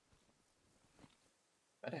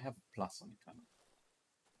 But I have a plus on it, kind of.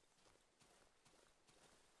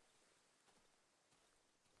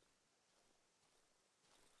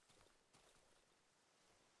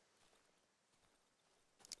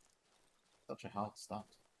 Such a hard start.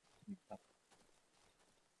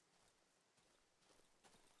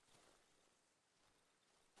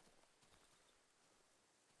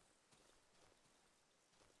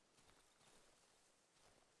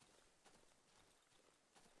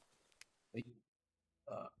 Wait,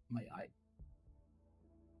 my eye.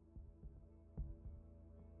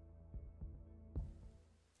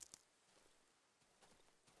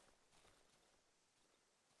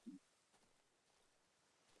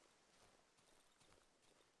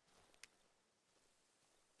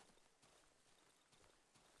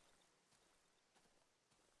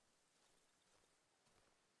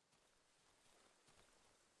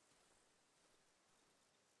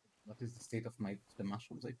 What is the state of the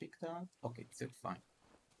mushrooms I picked out? Okay, it's still fine.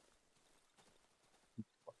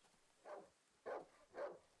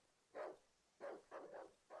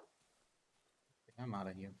 I'm out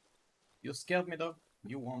of here. You scared me though.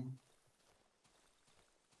 You won.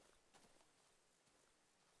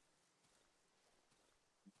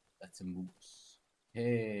 That's a moose.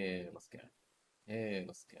 Hey, let's go. Hey,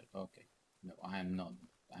 let's go. Okay. No, I'm not.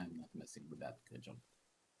 I'm not messing with that creature.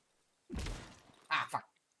 Ah, fuck.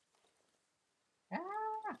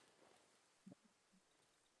 Ah!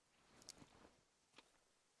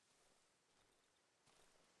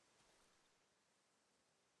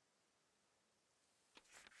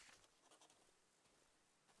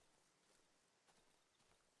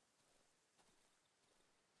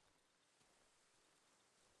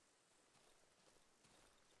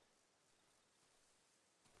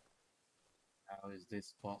 How is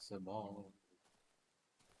this possible?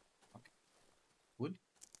 Okay. Wood?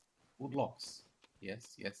 Wood logs.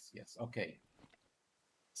 Yes, yes, yes. Okay.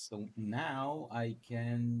 So now I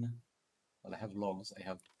can... Well, I have logs, I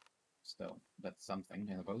have stone. That's something,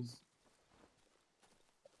 I suppose.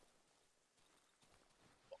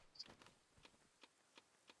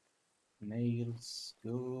 Nails,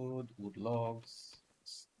 good. Wood logs,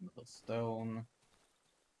 metal stone,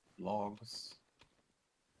 logs.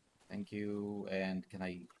 Thank you. And can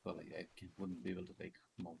I... Well, wouldn't be able to take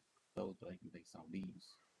more those, but I can take some of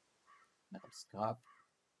these. Metal scrap,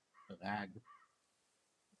 rag.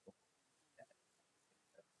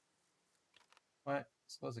 Well, I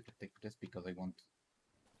suppose I could take this because I want...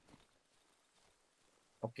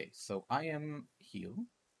 Okay, so I am here.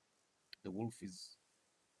 The wolf is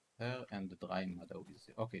there and the dry meadow is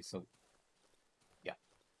here. Okay, so yeah.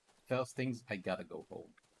 First things, I gotta go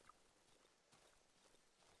home.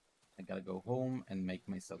 I gotta go home and make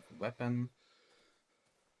myself a weapon.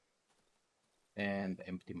 And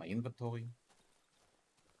empty my inventory.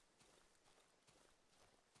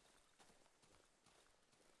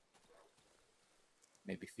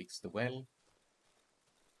 Maybe fix the well.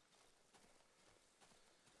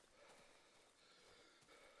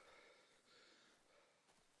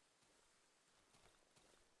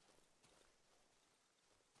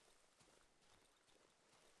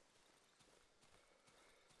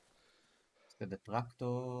 Set the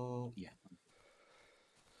tractor. Yeah.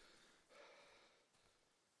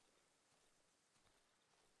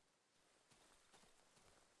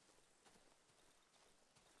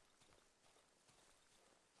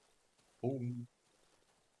 Boom.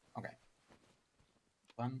 Okay.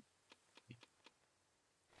 One.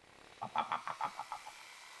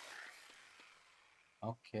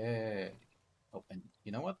 Okay. Oh, and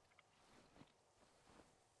you know what?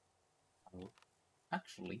 I'll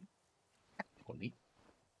actually,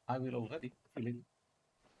 I will already fill it.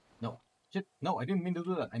 No. Shit. No, I didn't mean to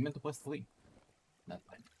do that. I meant to press 3. That's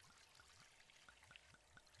fine.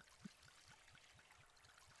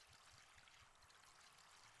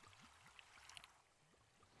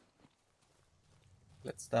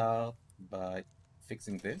 Let's start by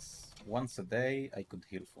fixing this. Once a day, I could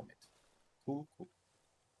heal from it. Cool, cool.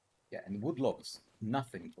 Yeah, and wood logs.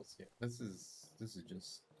 Nothing was here. This is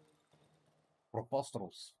just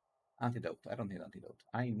preposterous. Antidote. I don't need antidote.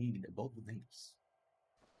 I need a bolt with nails.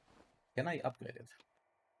 Can I upgrade it?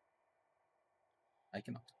 I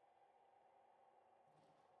cannot.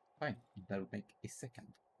 Fine. That would make a second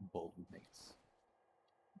bolt with nails.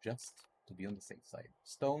 Just to be on the safe side.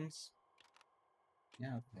 Stones.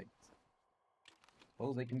 Yeah, okay.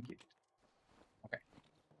 Suppose I can keep it. Okay.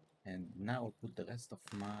 And now I'll put the rest of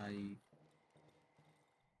my...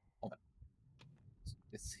 Oh, so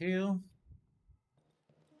this here.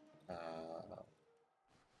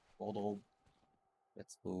 Wardrobe.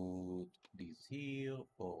 Let's put these here,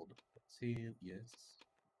 or that's here, yes.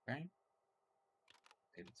 Okay.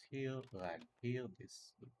 It's here, rag here,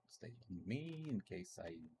 this will stay on me in case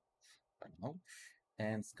I don't know.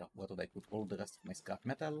 And scrap, where did I put all the rest of my scrap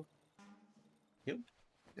metal? Here?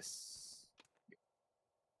 Yes.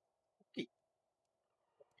 Okay.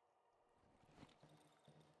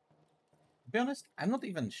 To be honest, I'm not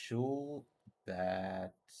even sure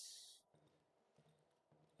that...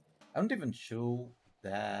 I'm not even sure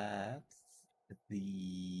that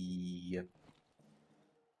the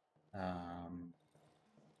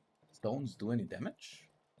stones do any damage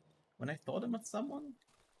when I throw them at someone.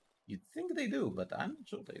 You'd think they do, but I'm not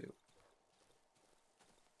sure they do.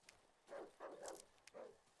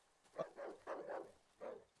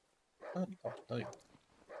 Oh, there you go.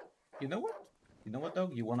 You know what? You know what,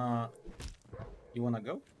 dog? You wanna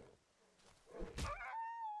go?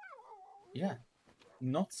 Yeah.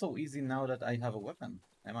 Not so easy now that I have a weapon,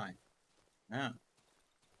 am I? Yeah.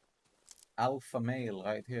 Alpha male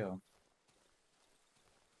right here.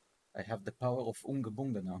 I have the power of Unga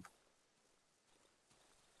Bunga now.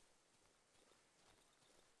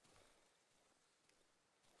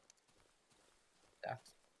 That.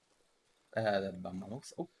 That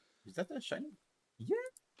Bamanos. Oh, is that a shiny? Yeah,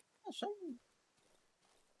 a shiny.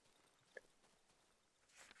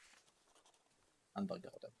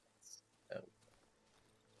 Underground. There.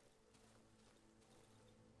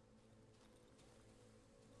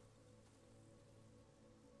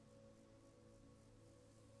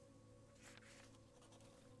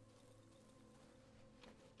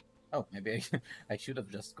 Oh, maybe I should have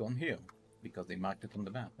just gone here because they marked it on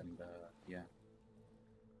the map, and yeah.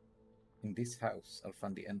 In this house, I'll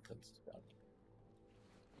find the entrance to that.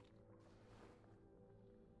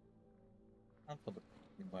 Not for the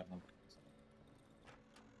environment.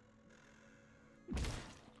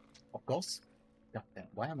 Of course. God damn,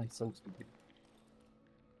 why am I so stupid?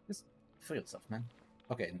 Free yourself, man.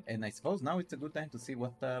 Okay, and I suppose now it's a good time to see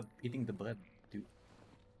what eating the bread do.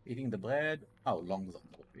 Eating the bread. Oh, long zone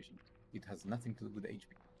vision. It has nothing to do with HP.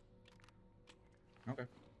 Okay.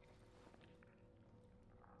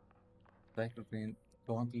 Select between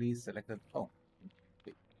currently selected. Oh,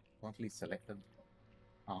 wait. Currently selected.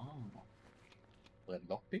 Ah, bread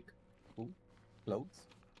lockpick. Cool. Clothes.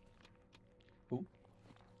 Cool.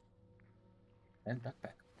 And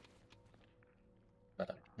backpack.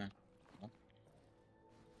 Battery. Yeah. Oh,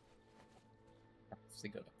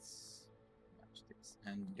 cigarettes. Matchsticks.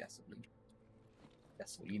 And gasoline.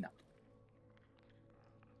 Gasolina.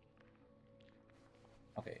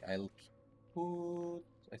 Okay, I'll put.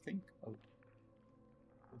 I think I'll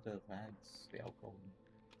put the rags, the alcohol,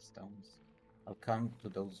 stones. I'll come to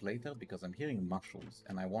those later because I'm hearing mushrooms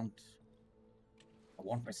and I want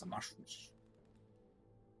me some mushrooms.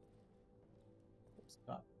 What's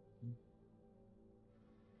that?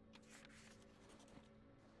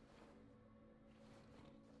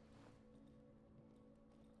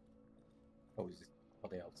 Oh, is it? Are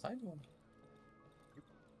they outside or?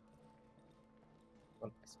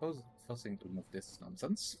 Well, I suppose first thing to remove this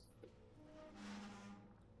nonsense.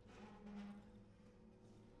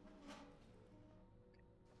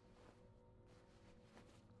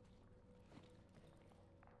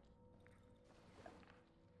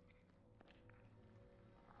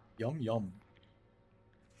 Yum yum.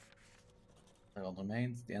 Around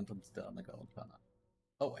remains, the entrance to the underground tunnel.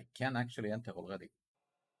 Oh, I can actually enter already.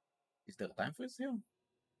 Is there a time freeze here?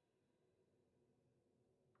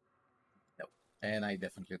 No. And I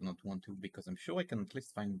definitely don't want to because I'm sure I can at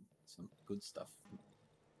least find some good stuff.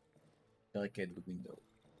 Barricade the window.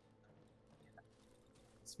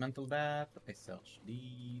 Dismantle that. I search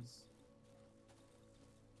these.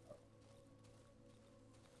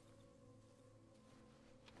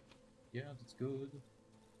 Yeah, that's good.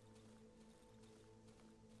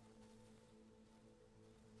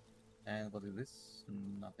 And what is this?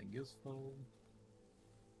 Nothing useful.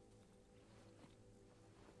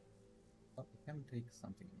 Oh, I can take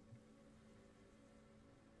something.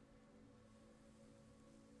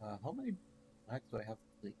 How many bags do I have?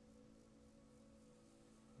 3. I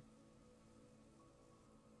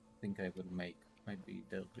think I will make. Might be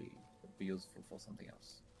dirty. Would be useful for something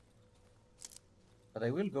else. But I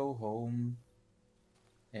will go home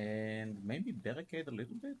and maybe barricade a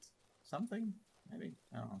little bit. Something. Maybe.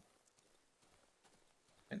 I don't know.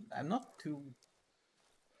 And I'm not too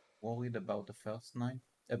worried about the first night.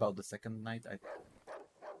 About the second night.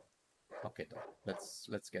 Okay, though.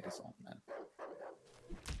 Let's get this on, man.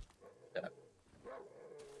 Shut up.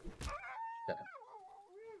 Shut up.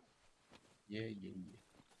 Yeah, yeah, yeah.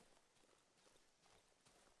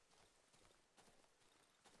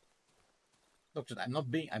 Look, I'm not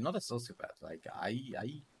a sociopath. Like,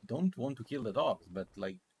 I don't want to kill the dogs, but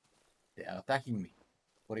like, they are attacking me.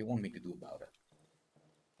 What do you want me to do about it?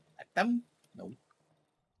 Attack them? No,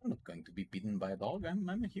 I'm not going to be beaten by a dog. I'm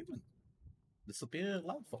a human, the superior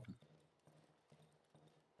life form.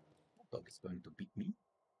 No dog is going to beat me.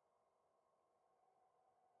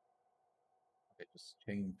 Okay, just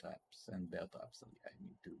chain traps and bear traps. I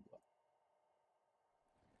need to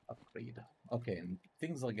upgrade. Okay, and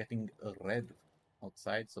things are getting red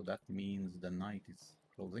outside, so that means the night is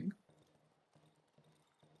closing.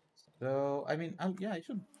 So, I mean, yeah,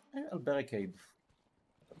 I'll barricade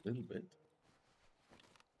a little bit.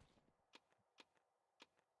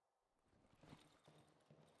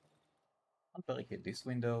 I'll barricade this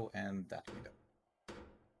window and that window.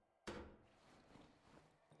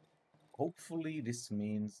 Hopefully this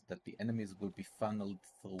means that the enemies will be funneled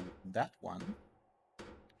through that one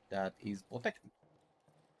that is protected.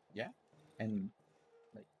 Yeah? And,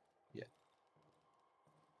 like, yeah.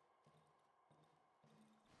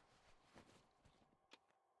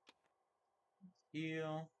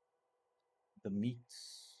 Here, the meat.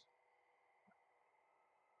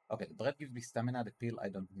 Okay, the bread gives me stamina. The pill, I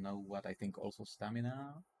don't know what. I think also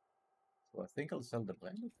stamina. So I think I'll sell the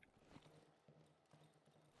bread.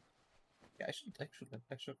 Yeah, I should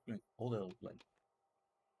order, like,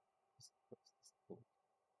 let's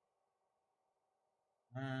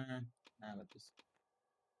just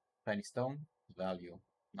tiny stone value.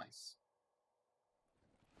 Nice.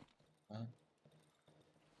 Uh,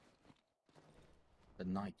 the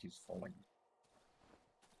night is falling.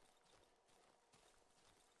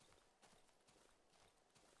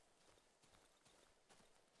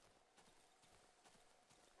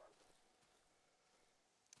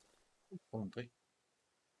 Voluntary.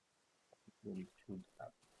 We should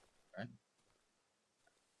have, right?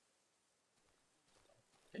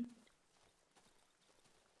 Okay.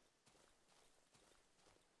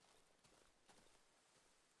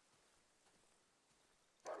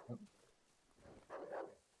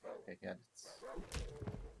 Okay, yeah, it's...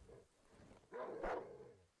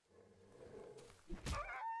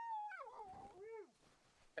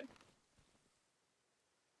 Okay.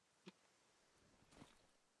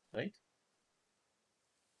 Right?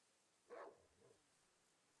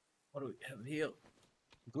 What do we have here?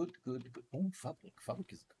 Good, good, good. Oh, fabric.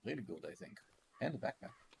 Fabric is really good, I think. And a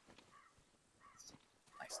backpack.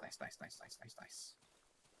 Nice, nice, nice, nice, nice, nice, nice.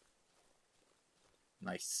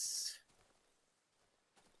 Nice.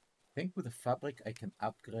 I think with the fabric I can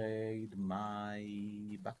upgrade my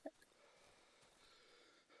backpack.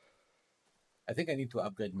 I think I need to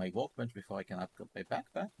upgrade my workbench before I can upgrade my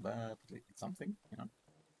backpack, but it's something, you know.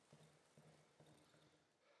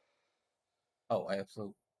 Oh, I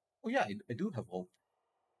also... Oh yeah, I do have rope.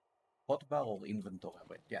 Hotbar or inventory?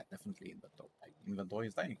 Wait, yeah, definitely inventory. Inventory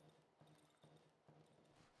is tiny.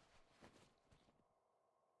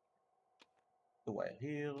 The wire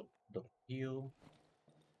here, the here.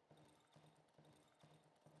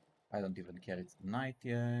 I don't even care it's night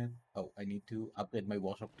yet. Oh, I need to upgrade my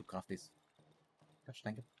workshop to craft this. Gosh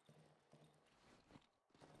dang it.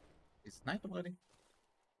 It's night already?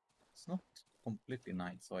 It's not completely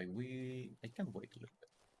night, so I can wait a little bit.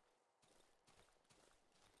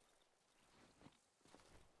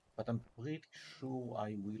 But I'm pretty sure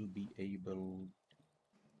I will be able...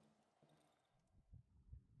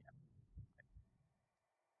 Yeah.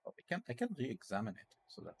 Oh, I can re-examine it,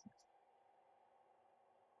 so that's nice.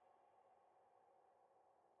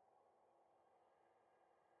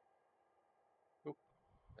 Cool.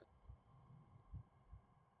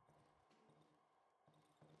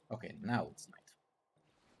 Okay, now it's night.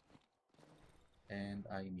 And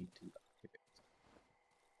I need to activate.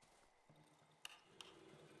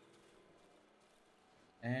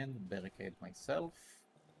 And barricade myself.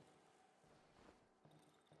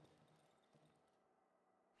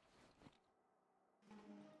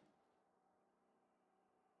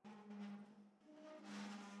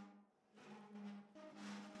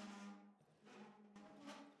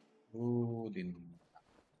 Good in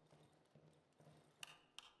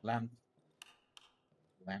lamp,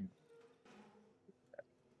 lamp.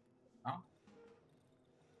 Ah,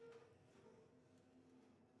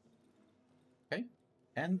 okay.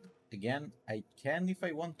 And again, I can, if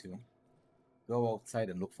I want to, go outside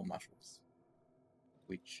and look for mushrooms.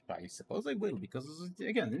 Which I suppose I will, because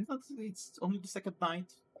again, it's only the second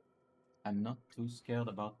night. I'm not too scared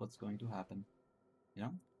about what's going to happen. You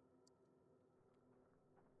know?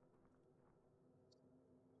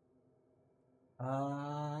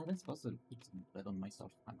 Let's also put some blood on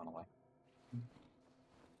myself. I don't know why.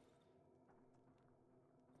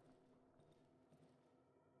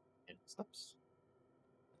 It stops.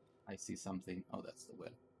 I see something. Oh, that's the well.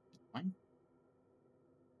 Fine.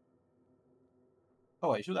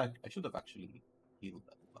 Oh, I should have actually healed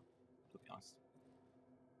that one, to be honest.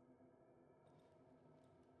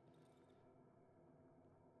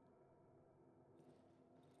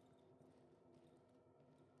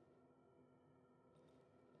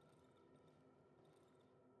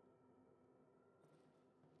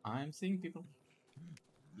 I'm seeing people.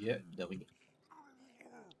 Yeah, there we go.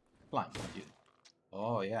 Climb, you.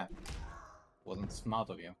 Oh yeah. Wasn't smart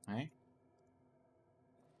of you, eh?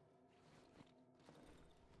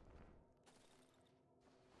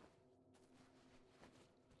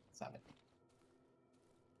 Savage.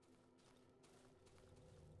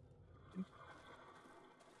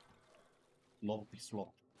 Lord be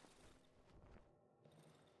slow.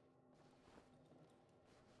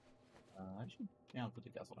 I should... Yeah, I'll put the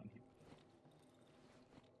gasoline here.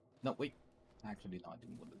 No, wait. Actually, no, I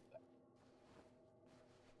didn't want to do that.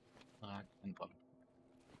 Drag and bottom.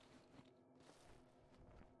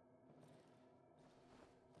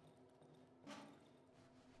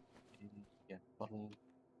 Yeah, bottle.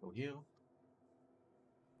 Go here.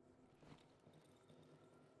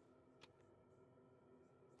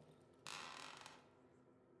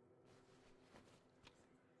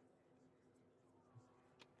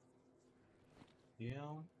 Here.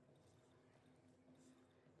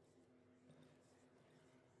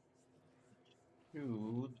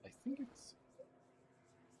 Should... I think it's...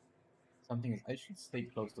 Something is... I should stay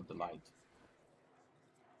close to the light.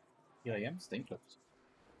 Here I am, staying close.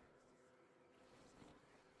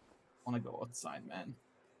 Wanna go outside, man.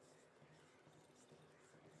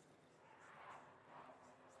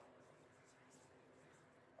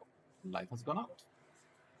 Light has gone out.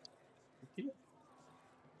 Okay.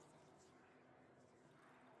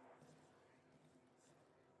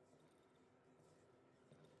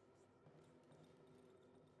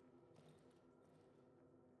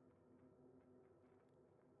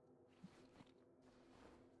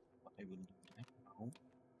 What I will do now.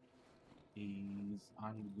 is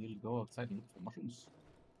I will go outside and look for mushrooms.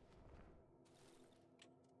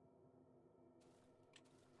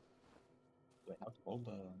 Do I have all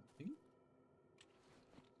the thing?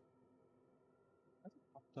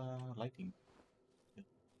 That's not lighting. Yeah.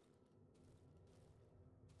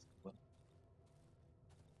 Well,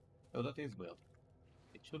 oh, that is weird.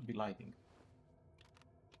 It should be lighting.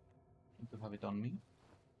 Need to have it on me.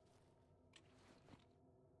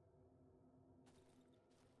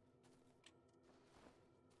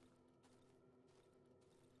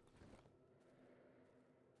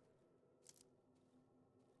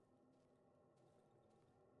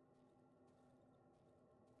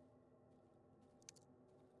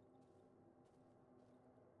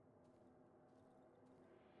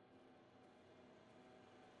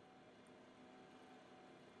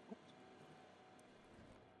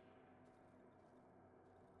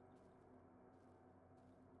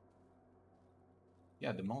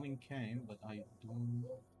 Yeah, the morning came, but I don't.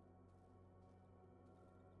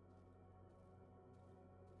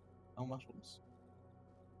 No mushrooms.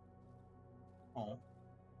 Oh,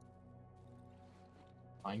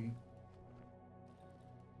 fine.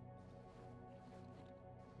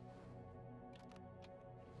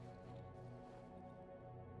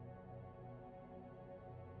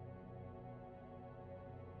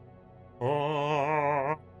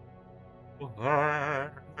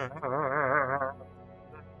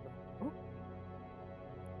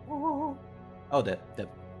 Oh, the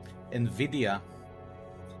NVIDIA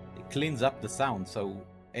cleans up the sound, so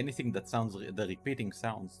anything that sounds, the repeating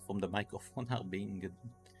sounds from the microphone are being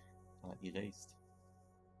erased.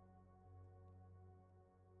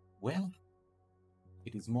 Well,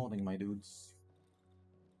 it is morning, my dudes.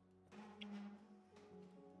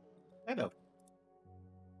 Hello.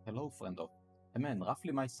 Hello, friendo. A man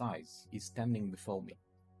roughly my size is standing before me.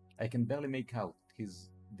 I can barely make out his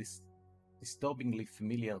disturbingly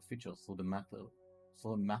familiar features through the matte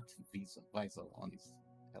visor on his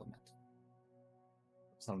helmet.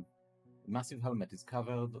 Some massive helmet is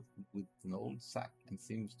covered with an old sack and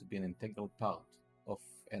seems to be an integral part of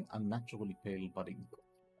an unnaturally pale body.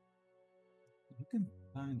 You can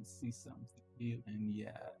kind of see something here, and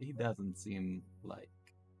yeah, he doesn't seem like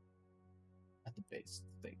at the base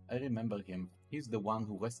thing. I remember him. He's the one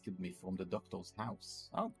who rescued me from the doctor's house.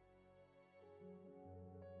 Oh.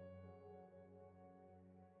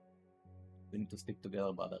 We need to stick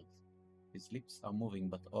together, brothers. His lips are moving,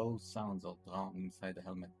 but all sounds are drowned inside the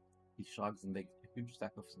helmet. He shrugs and takes a huge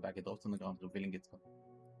stack of spaghetti drops on the ground, revealing its content.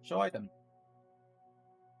 Show item!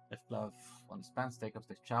 Left glove on his pants, take up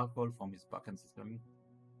the charcoal from his bucket and screaming.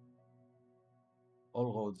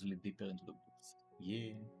 All roads lead deeper into the woods.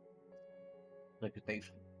 Yeah.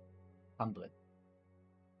 Reputation. 100.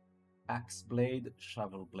 Axe blade,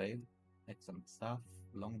 shovel blade. Excellent stuff.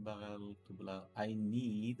 Long barrel, tubular. I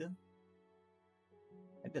need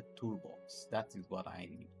the toolbox. That is what I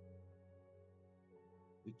need.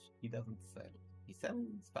 Which he doesn't sell. He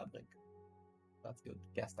sells fabric. That's good.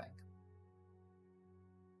 Gas tank.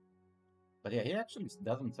 But yeah, he actually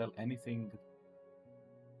doesn't sell anything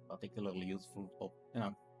particularly useful. Or,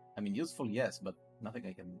 I mean, useful, yes, but nothing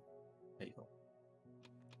I can pay for.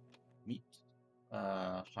 Meat.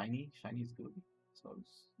 Shiny. Shiny is good. So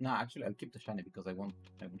no, actually, I'll keep the shiny because I want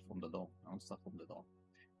from the door. I want stuff from the door.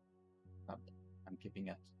 I'm keeping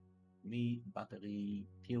it. Me, battery,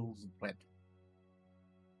 pills, bread.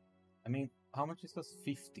 I mean, how much is this?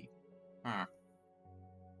 50.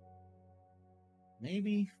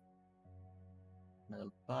 Maybe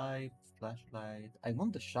metal pipe, flashlight. I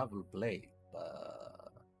want the shovel blade,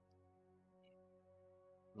 but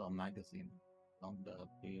long magazine, long barrel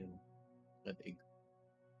pill, red egg.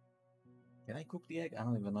 Can I cook the egg? I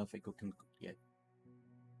don't even know if I can cook the egg.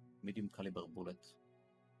 Medium caliber bullet.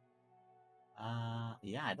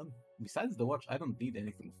 Yeah, I don't. Besides the watch, I don't need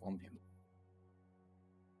anything from him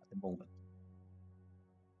at the moment.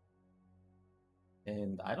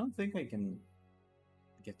 And I don't think I can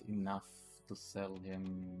get enough to sell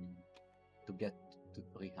him to get to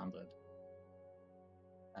 300.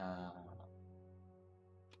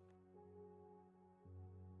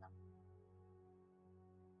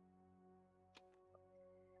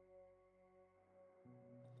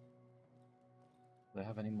 Do I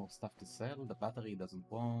have any more stuff to sell? The battery doesn't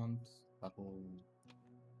want. Couple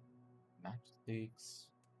matchsticks.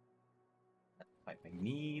 That pipe I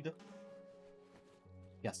need.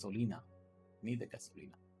 Gasolina. Need the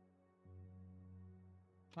gasolina.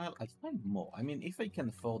 Well, I'll find more. I mean, if I can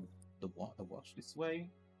afford the watch this way,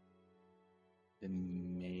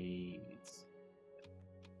 then maybe it's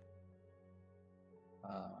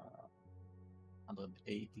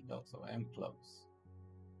 180. Oh, so I am close.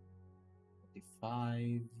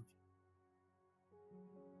 45.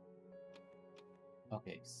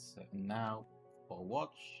 Okay, so now for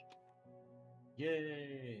watch.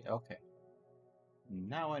 Yay! Okay.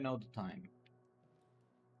 Now I know the time.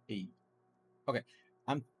 8. Okay.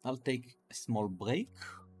 I'll take a small break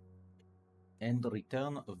and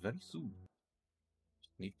return very soon.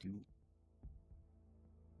 Just need to.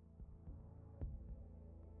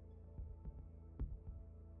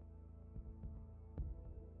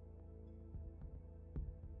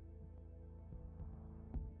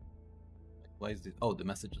 Why is it? Oh, the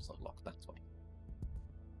messages are locked. That's why.